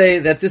have to say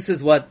that this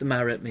is what the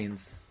Maharet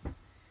means.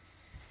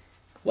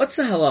 What's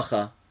the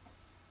halacha?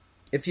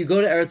 If you go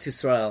to Eretz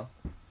Yisrael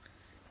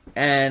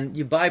and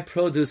you buy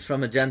produce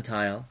from a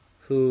Gentile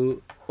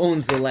who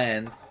owns the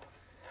land,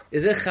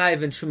 is it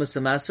chayiv in Shumas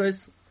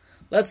HaMasros?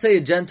 Let's say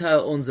a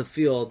Gentile owns a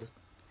field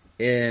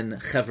in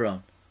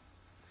Hebron.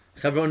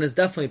 Hebron is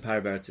definitely part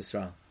of Eretz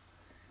Yisrael.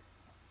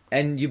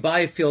 And you buy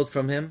a field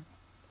from him,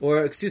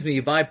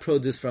 you buy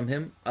produce from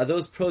him. Are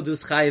those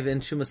produce chayiv in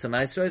Shumas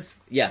HaMasros?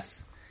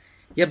 Yes.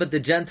 Yeah, but the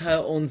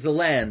Gentile owns the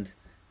land.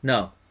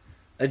 No.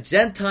 A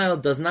Gentile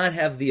does not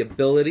have the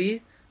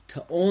ability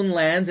to own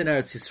land in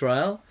Eretz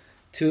Yisrael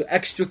to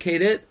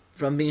extricate it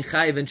from being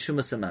chayiv in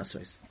Shumas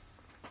HaMasros.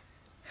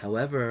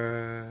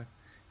 However,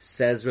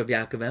 says Rabbi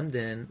Yaakov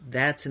Emden,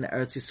 that's in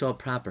Eretz Yisrael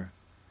proper.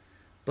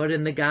 But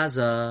in the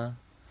Gaza,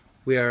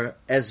 where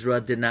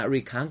Ezra did not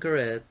reconquer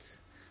it,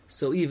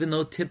 so even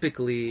though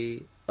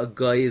typically a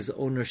guy's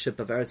ownership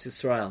of Eretz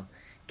Yisrael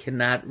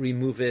cannot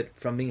remove it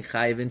from being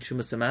chayiv in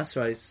Shumas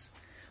HaMasros,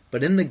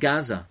 but in the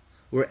Gaza,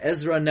 where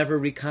Ezra never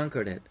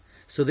reconquered it,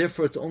 so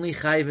therefore it's only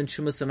chayiv in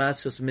Shumas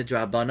HaMasros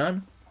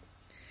midrabanan.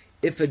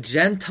 If a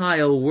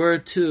Gentile were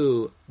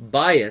to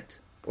buy it,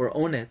 or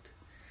own it,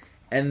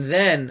 and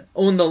then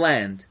own the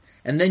land,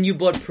 and then you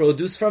bought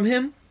produce from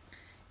him,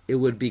 it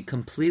would be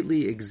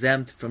completely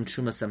exempt from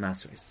Shumas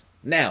HaMasros.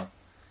 Now,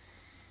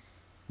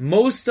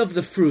 most of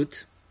the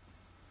fruit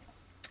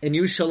in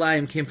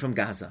Yerushalayim came from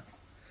Gaza.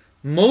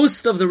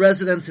 Most of the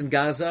residents in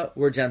Gaza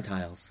were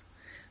Gentiles.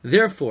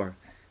 Therefore,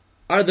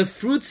 are the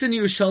fruits in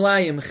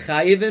Yerushalayim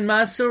chayiv in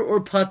Maser or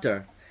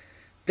pater?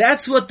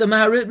 That's what the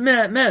Maharet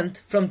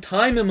meant. From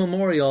time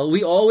immemorial,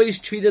 we always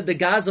treated the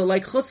Gaza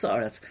like Chutz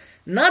Haaretz.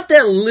 Not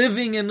that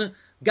living in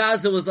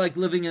Gaza was like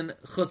living in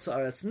Chutz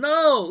Haaretz.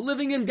 No,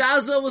 living in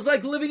Gaza was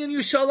like living in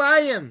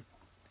Yerushalayim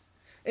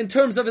in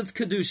terms of its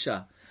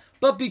Kedusha.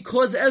 But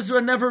because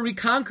Ezra never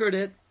reconquered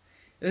it,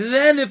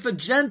 then if a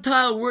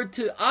Gentile were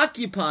to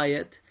occupy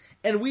it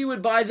and we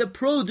would buy the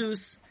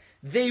produce,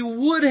 they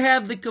would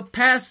have the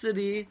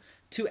capacity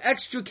to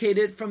extricate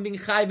it from being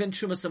chayiv in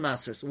Shumas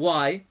HaMasros.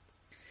 Why?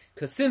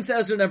 Because since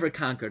Ezra never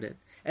conquered it,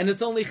 and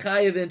it's only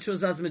chayiv in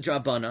Shumas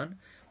Midrabanan,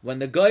 when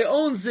the guy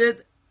owns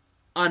it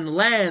on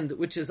land,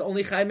 which is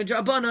only chayiv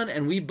Midrabanan,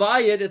 and we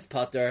buy it, it's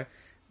pater.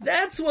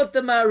 That's what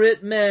the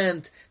Marit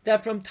meant,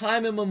 that from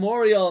time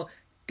immemorial,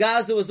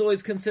 Gaza was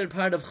always considered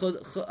part of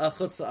Chutz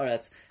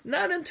La'aretz.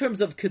 Not in terms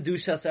of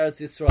Kedushas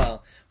Eretz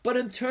Yisrael, but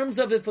in terms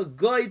of if a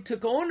guy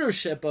took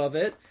ownership of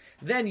it,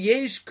 then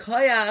Yesh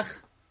Kayach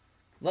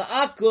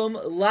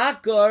La'akum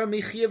Lakar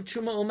Michiyav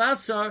Truma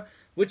Umasar,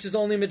 which is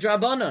only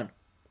Midrabanan.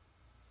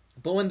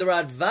 But when the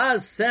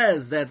Radvaz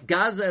says that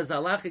Gaza is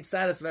halachic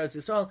status of Eretz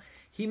Yisrael,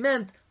 he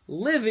meant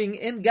living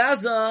in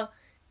Gaza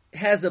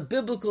has a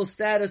biblical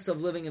status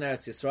of living in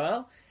Eretz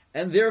Yisrael,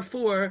 and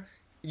therefore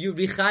you'd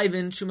be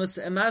chayvin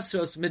Shumas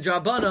Emasros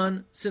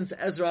Midrabanan, since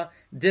Ezra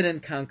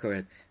didn't conquer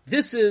it.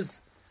 This is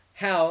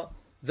how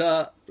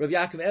the Rabbi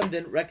Yaakov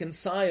Emden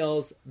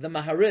reconciles the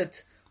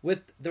Maharit with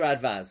the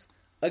Radvaz.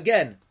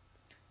 Again,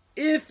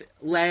 if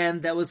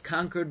land that was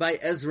conquered by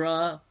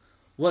Ezra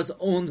was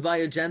owned by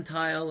a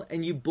Gentile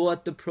and you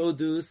bought the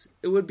produce,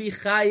 it would be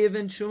chayiv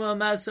in Shuma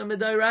Masa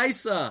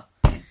Midairaisa.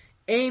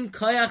 Ein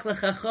koyach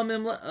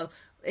la'chachamim,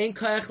 ein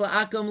koyach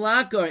la'akam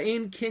la'akar,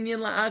 ein kinyan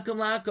la'akam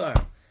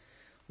la'akar.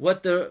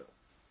 What the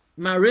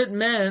Marit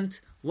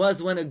meant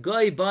was when a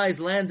guy buys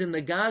land in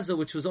the Gaza,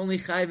 which was only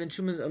chayiv in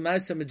Shuma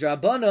Masa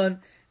Midrabanan,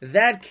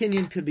 that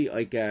kinyan could be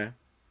oiker.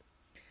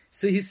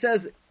 So he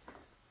says,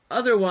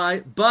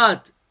 otherwise,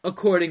 but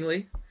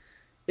accordingly,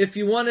 if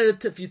you wanted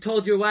it, if you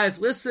told your wife,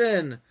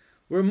 listen,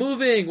 we're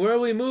moving, where are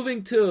we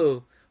moving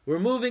to? We're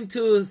moving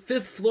to the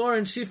 5th floor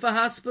in Shifa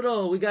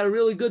Hospital. We got a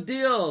really good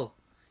deal.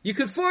 You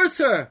could force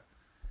her.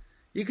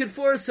 You could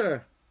force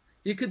her.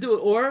 You could do it.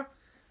 Or,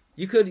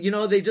 you could,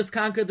 they just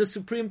conquered the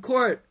Supreme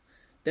Court.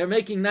 They're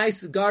making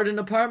nice garden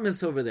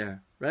apartments over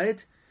there,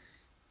 right?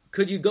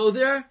 Could you go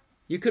there?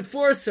 You could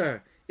force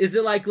her. Is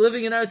it like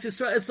living in Eretz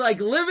Yisrael? It's like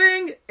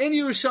living in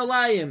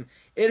Yerushalayim.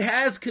 It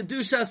has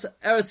Kedushas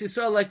Eretz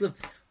Yisrael like live.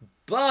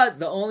 But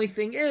the only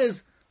thing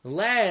is,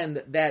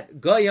 land that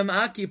Goyim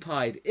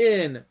occupied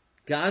in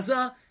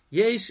Gaza,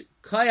 Yesh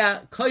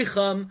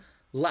Koicham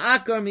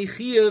La'akar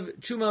Michiyev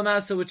Chuma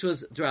Masa, which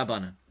was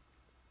Drabanan.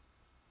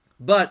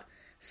 But,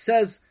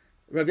 says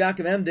Rabbi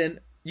Yaakov Emden,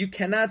 you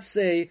cannot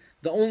say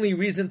the only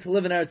reason to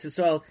live in Eretz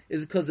Yisrael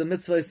is because the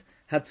mitzvahs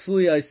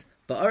hatzluyos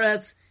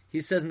ba'aretz.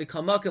 He says,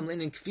 Mikamakam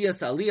linin kfiyas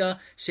aliyah,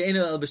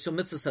 she'enu el b'shum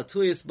mitzvahs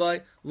hatzluyos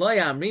by, lo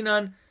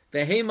ya'amrinan,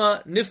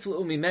 vehema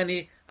niflu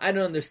mimeni. I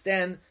don't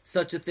understand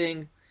such a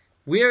thing.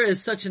 Where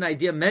is such an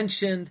idea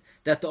mentioned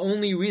that the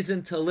only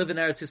reason to live in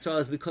Eretz Yisrael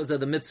is because of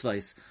the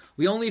mitzvahs?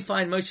 We only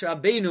find Moshe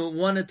Rabbeinu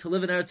wanted to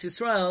live in Eretz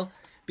Yisrael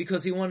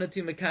because he wanted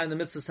to make the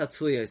mitzvahs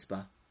hatzluyos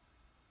ba.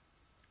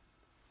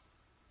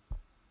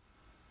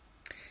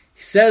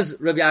 He says,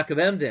 Rabbi Yaakov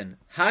Emden,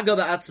 Haga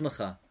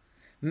ba'atzmacha.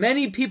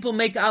 Many people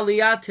make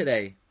aliyah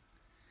today,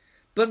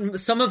 but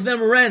some of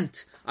them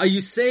rent. Are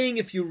you saying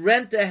if you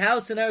rent a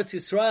house in Eretz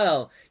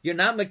Yisrael, you're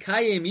not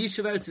Mekayim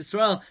Yishuv Eretz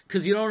Yisrael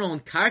because you don't own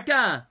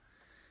karka?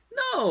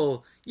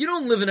 No, you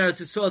don't live in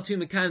Eretz Yisrael to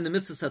be Mekayim the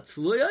mitzvahs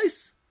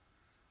hatzluyos.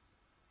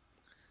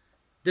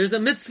 There's a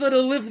mitzvah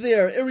to live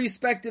there,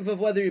 irrespective of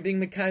whether you're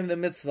being Mekayim the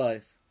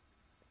mitzvahs.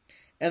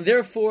 And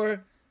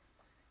therefore,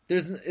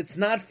 it's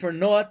not for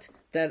naught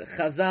that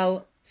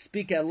Chazal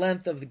speak at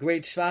length of the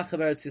great shvach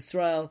of Eretz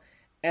Yisrael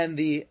and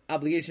the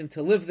obligation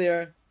to live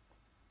there.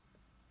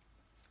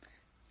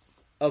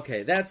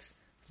 Okay, that's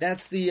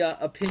the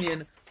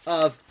opinion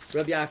of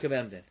Rabbi Yaakov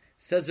Emden.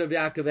 Says Rabbi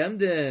Yaakov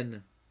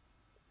Emden,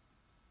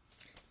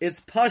 it's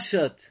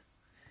pashut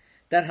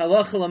that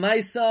halacha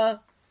l'maisa,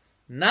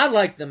 not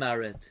like the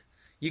Marit.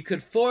 You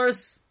could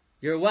force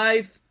your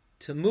wife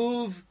to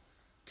move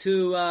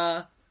to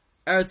Eretz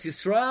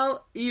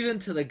Yisrael, even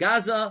to the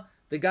Gaza.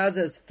 The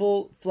Gaza is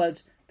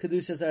full-fledged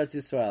Kedushas Eretz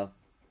Yisrael.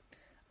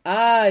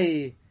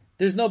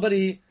 There's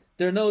nobody,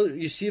 there are no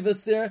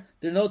yeshivas there,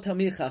 there are no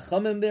Talmid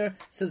Chachamim there,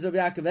 says Rabbi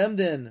Yaakov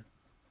Emden.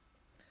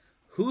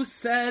 Who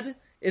said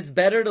it's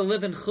better to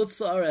live in Chutz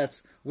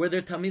La'aretz, where there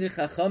are Talmid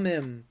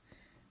Chachamim,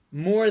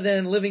 more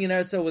than living in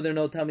Eretz Yisrael where there are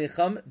no Talmid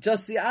Chachamim?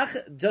 Just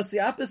the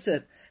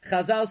opposite.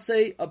 Chazal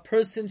say a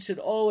person should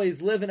always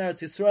live in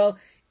Eretz Yisrael,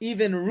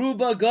 even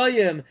Ruba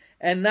Goyim,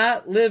 and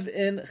not live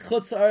in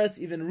Chutz La'aretz,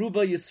 even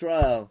Ruba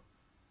Yisrael.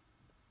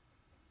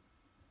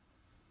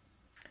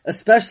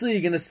 Especially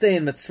you're going to stay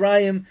in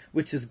Mitzrayim,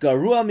 which is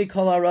Garua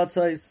Mikol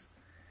Haratzos.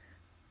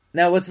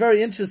 Now what's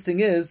very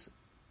interesting is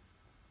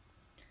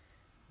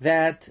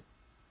that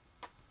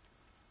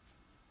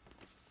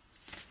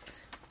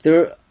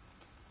the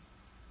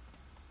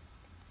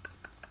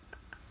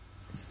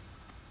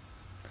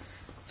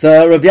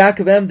Rabbi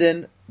Yaakov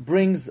Emden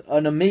brings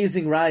an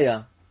amazing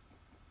raya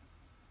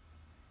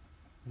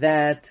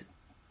that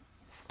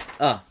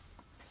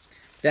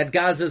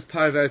Gaza is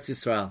part of Eretz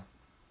Yisrael.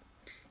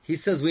 He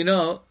says, we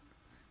know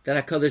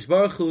that HaKadosh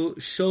Baruch Hu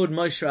showed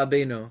Moshe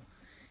Rabbeinu.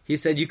 He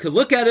said, you could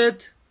look at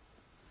it,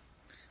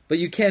 but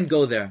you can't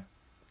go there.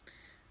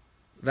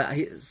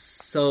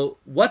 So,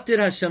 what did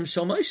Hashem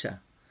show Moshe?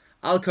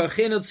 Al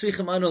karchenu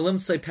tzrichim anu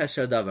limtzai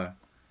pesher davar.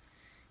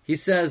 He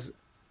says,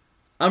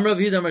 Amrav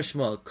Yehuda Amar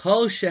Shmuel,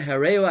 Kol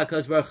shehareu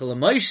HaKadosh Baruch Hu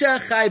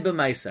l'Moshe chai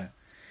b'maiser. It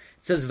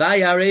says,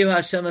 Vayareu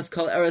Hashem es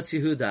kol Eretz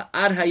Yehuda,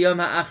 ad hayom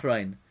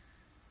ha'achroin.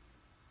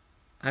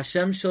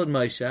 Hashem showed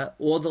Moshe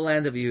all the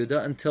land of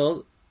Yehuda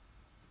until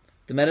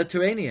the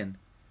Mediterranean.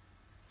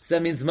 So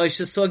that means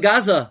Moshe saw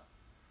Gaza.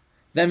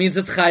 That means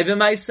it's chai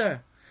b'maiser.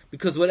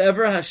 Because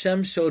whatever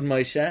Hashem showed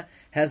Moshe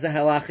has a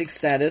halachic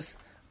status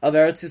of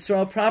Eretz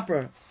Yisrael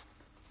proper.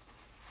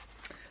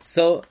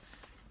 So,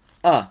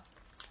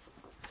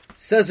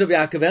 says Rabbi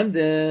Yaakov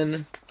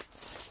Emden,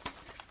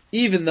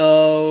 even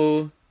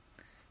though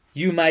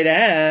you might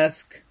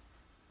ask,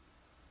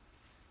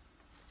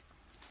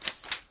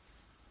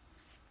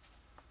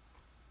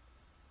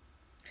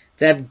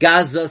 that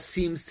Gaza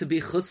seems to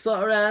be Chutz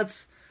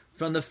La'aretz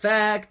from the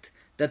fact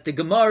that the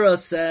Gemara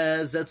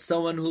says that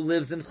someone who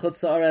lives in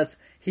Chutz La'aretz,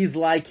 he's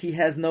like he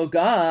has no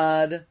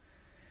God.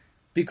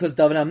 Because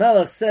David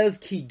HaMelech says,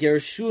 Ki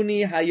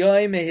gershuni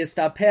hayoy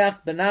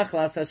mehistapech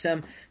benachlas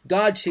Hashem.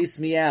 God chased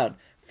me out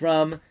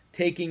from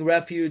taking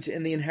refuge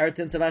in the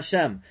inheritance of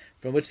Hashem.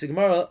 From which the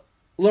Gemara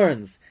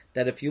learns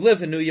that if you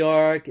live in New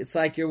York, it's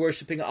like you're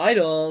worshipping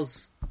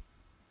idols.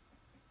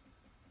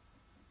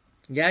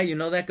 Yeah, you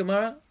know that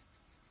Gemara?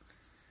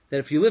 That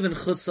if you live in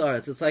Chutz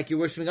La'aretz, it's like you're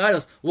worshipping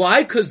idols.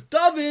 Why? Because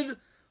David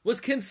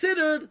was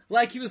considered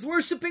like he was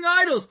worshipping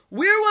idols.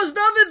 Where was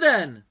David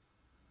then?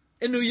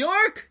 In New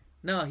York?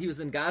 No, he was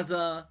in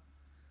Gaza.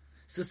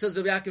 So says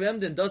Rabbi Yaakov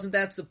Emden, doesn't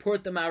that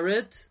support the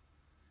Marit?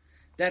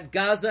 That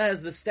Gaza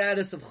has the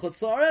status of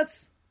Chutz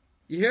La'aretz?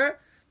 You hear?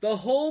 The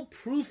whole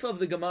proof of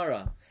the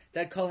Gemara,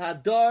 that Kol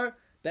Hadar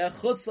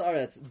be'chutz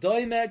La'aretz,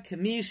 doime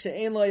k'mi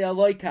she'en lo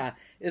yaloika,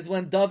 is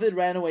when David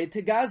ran away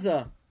to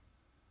Gaza.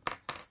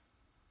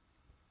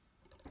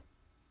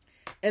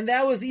 And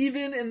that was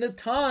even in the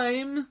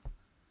time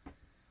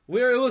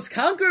where it was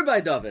conquered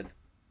by David.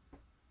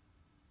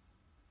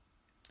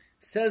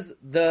 Says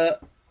the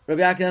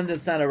Rabbi Yaakov Emden,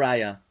 it's not a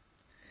raya.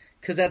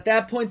 Because at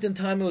that point in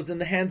time it was in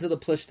the hands of the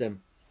Plishtim.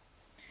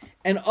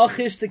 And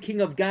Achish, the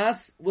king of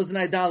Gas, was an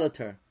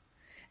idolater.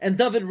 And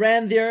David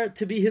ran there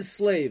to be his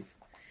slave.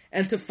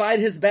 And to fight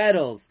his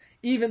battles.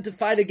 Even to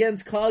fight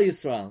against Klal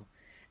Yisrael.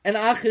 And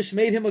Achish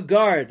made him a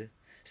guard.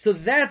 So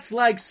that's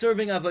like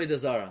serving Avodah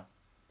Zarah.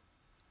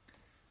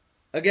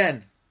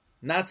 Again,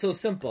 not so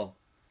simple.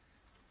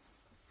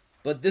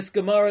 But this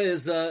Gemara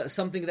is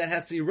something that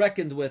has to be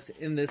reckoned with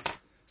in this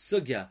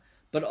sugya.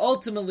 But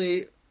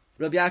ultimately,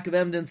 Rabbi Yaakov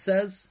Emden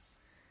says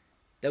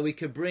that we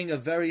could bring a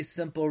very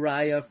simple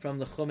raya from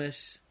the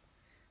Chumash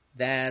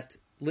that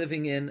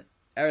living in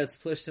Eretz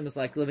Plishtim is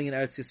like living in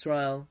Eretz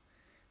Yisrael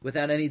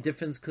without any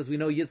difference, because we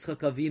know Yitzchak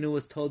Avinu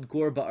was told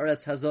Gur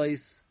Ba'aretz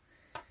Hazois,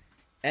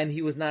 and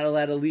he was not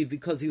allowed to leave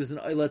because he was in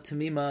Oila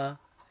Tamima.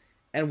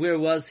 And where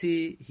was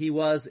he? He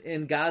was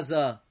in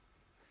Gaza,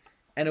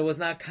 and it was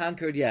not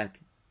conquered yet.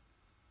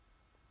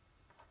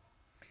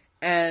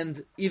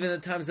 And even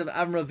in times of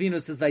Avram Avinu,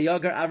 it says,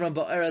 Vayagar Avram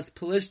Ba'aretz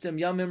Pelishtim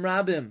Yamim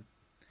Rabim.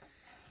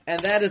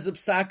 And that is the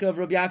psaka of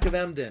Rabbi Yaakov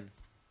Emden.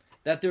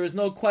 That there is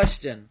no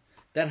question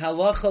that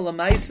halacha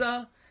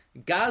l'maisa,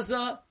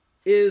 Gaza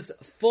is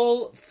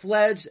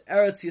full-fledged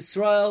Eretz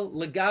Yisrael,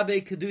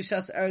 legabe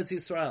kedushas Eretz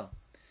Yisrael.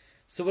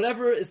 So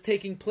whatever is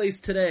taking place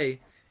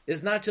today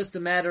is not just a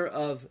matter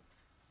of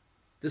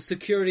the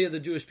security of the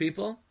Jewish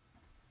people.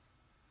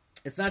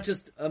 It's not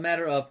just a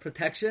matter of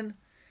protection.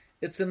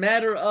 It's a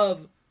matter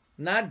of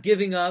not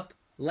giving up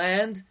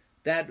land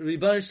that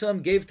Ribbon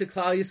Shalom gave to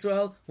Klal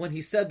Yisrael when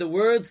he said the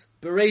words,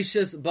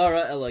 Bereshis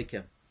bara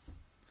Elokim.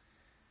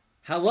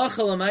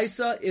 Halacha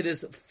l'maisa, it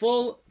is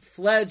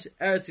full-fledged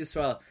Eretz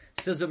Yisrael.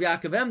 Says Rabbi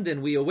Yaakov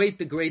Emden, we await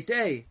the great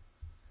day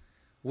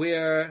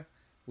where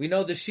we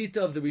know the Shita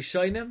of the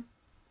Rishonim,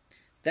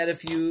 that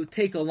if you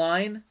take a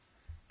line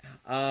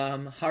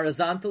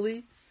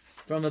horizontally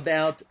from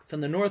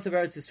the north of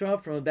Eretz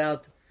Yisrael, from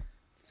about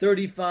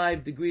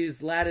 35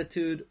 degrees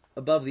latitude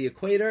above the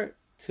equator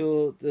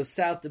to the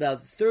south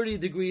about 30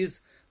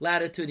 degrees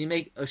latitude, you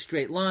make a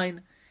straight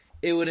line.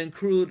 It would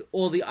include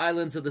all the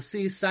islands of the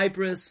sea,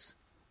 Cyprus,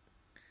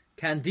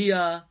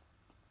 Candia,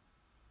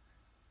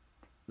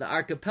 the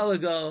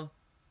archipelago,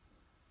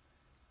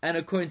 and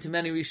according to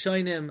many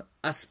Rishonim,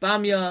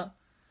 Aspamia,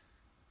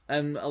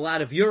 and a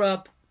lot of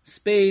Europe,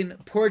 Spain,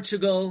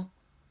 Portugal,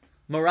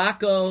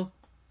 Morocco.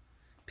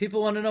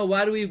 People want to know,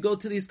 why do we go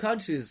to these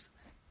countries?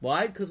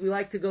 Why? Because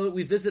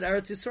we visit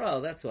Eretz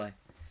Yisrael, that's why.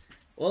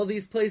 All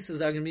these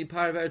places are going to be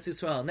part of Eretz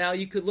Yisrael. Now,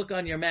 you could look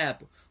on your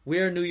map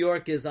where New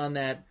York is on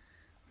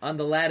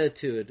the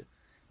latitude.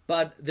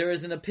 But there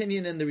is an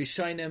opinion in the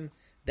Rishonim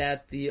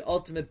that the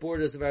ultimate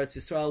borders of Eretz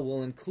Yisrael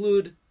will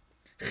include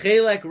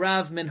Chelek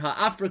Rav min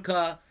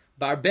HaAfrika,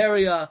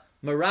 Barbaria,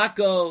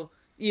 Morocco,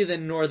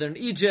 even northern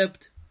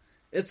Egypt.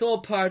 It's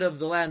all part of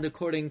the land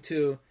according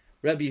to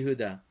Rabbi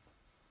Yehuda.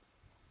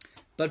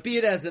 But be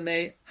it as it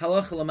may,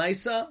 halacha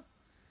l'maisa,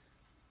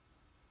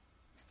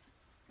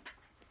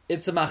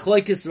 it's a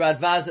machlokes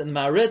Radvaz and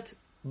Marit,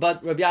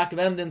 but Rabbi Yaakov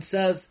Emden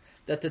says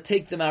that to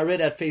take the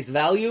Marit at face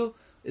value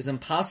is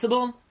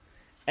impossible,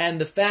 And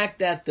the fact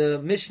that the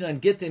Mishnah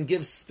and Gittin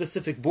gives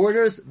specific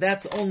borders,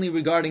 that's only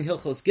regarding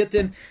Hilchos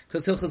Gittin,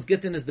 because Hilchos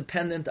Gittin is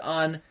dependent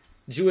on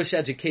Jewish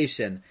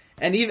education.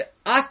 And even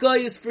Akka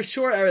is for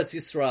sure Eretz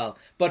Yisrael,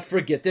 but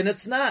for Gittin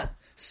it's not.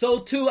 So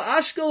too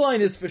Ashkelon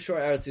is for sure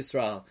Eretz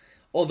Yisrael,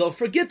 although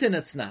for Gittin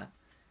it's not.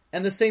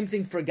 And the same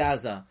thing for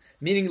Gaza.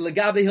 Meaning,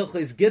 Legabe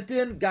Hilchos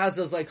Gittin,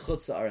 Gaza is like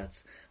Chutz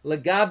Haaretz.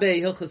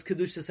 Legabe Hilchos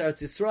Kedushas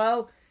Eretz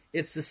Yisrael,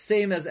 it's the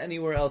same as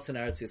anywhere else in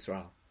Eretz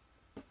Yisrael.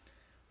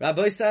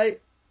 Rabbi Isai,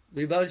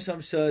 Rebbe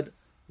Shem should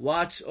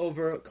watch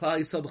over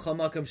Klal Yisrael b'chol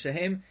makom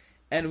shehem,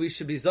 and we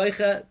should be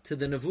zoicha to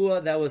the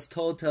nevuah that was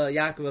told to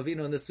Yaakov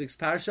Avinu in this week's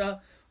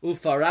parsha,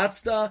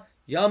 Ufaratzta,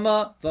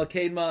 Yama,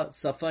 Vakedma,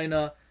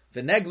 Safaina,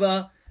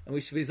 V'negva, and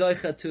we should be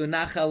zoicha to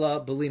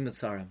Nachala, B'li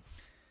Mitzarim.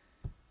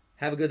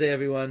 Have a good day,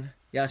 everyone.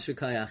 Yashu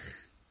Kayach.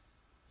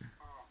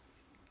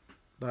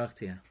 Baruch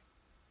Tiyah.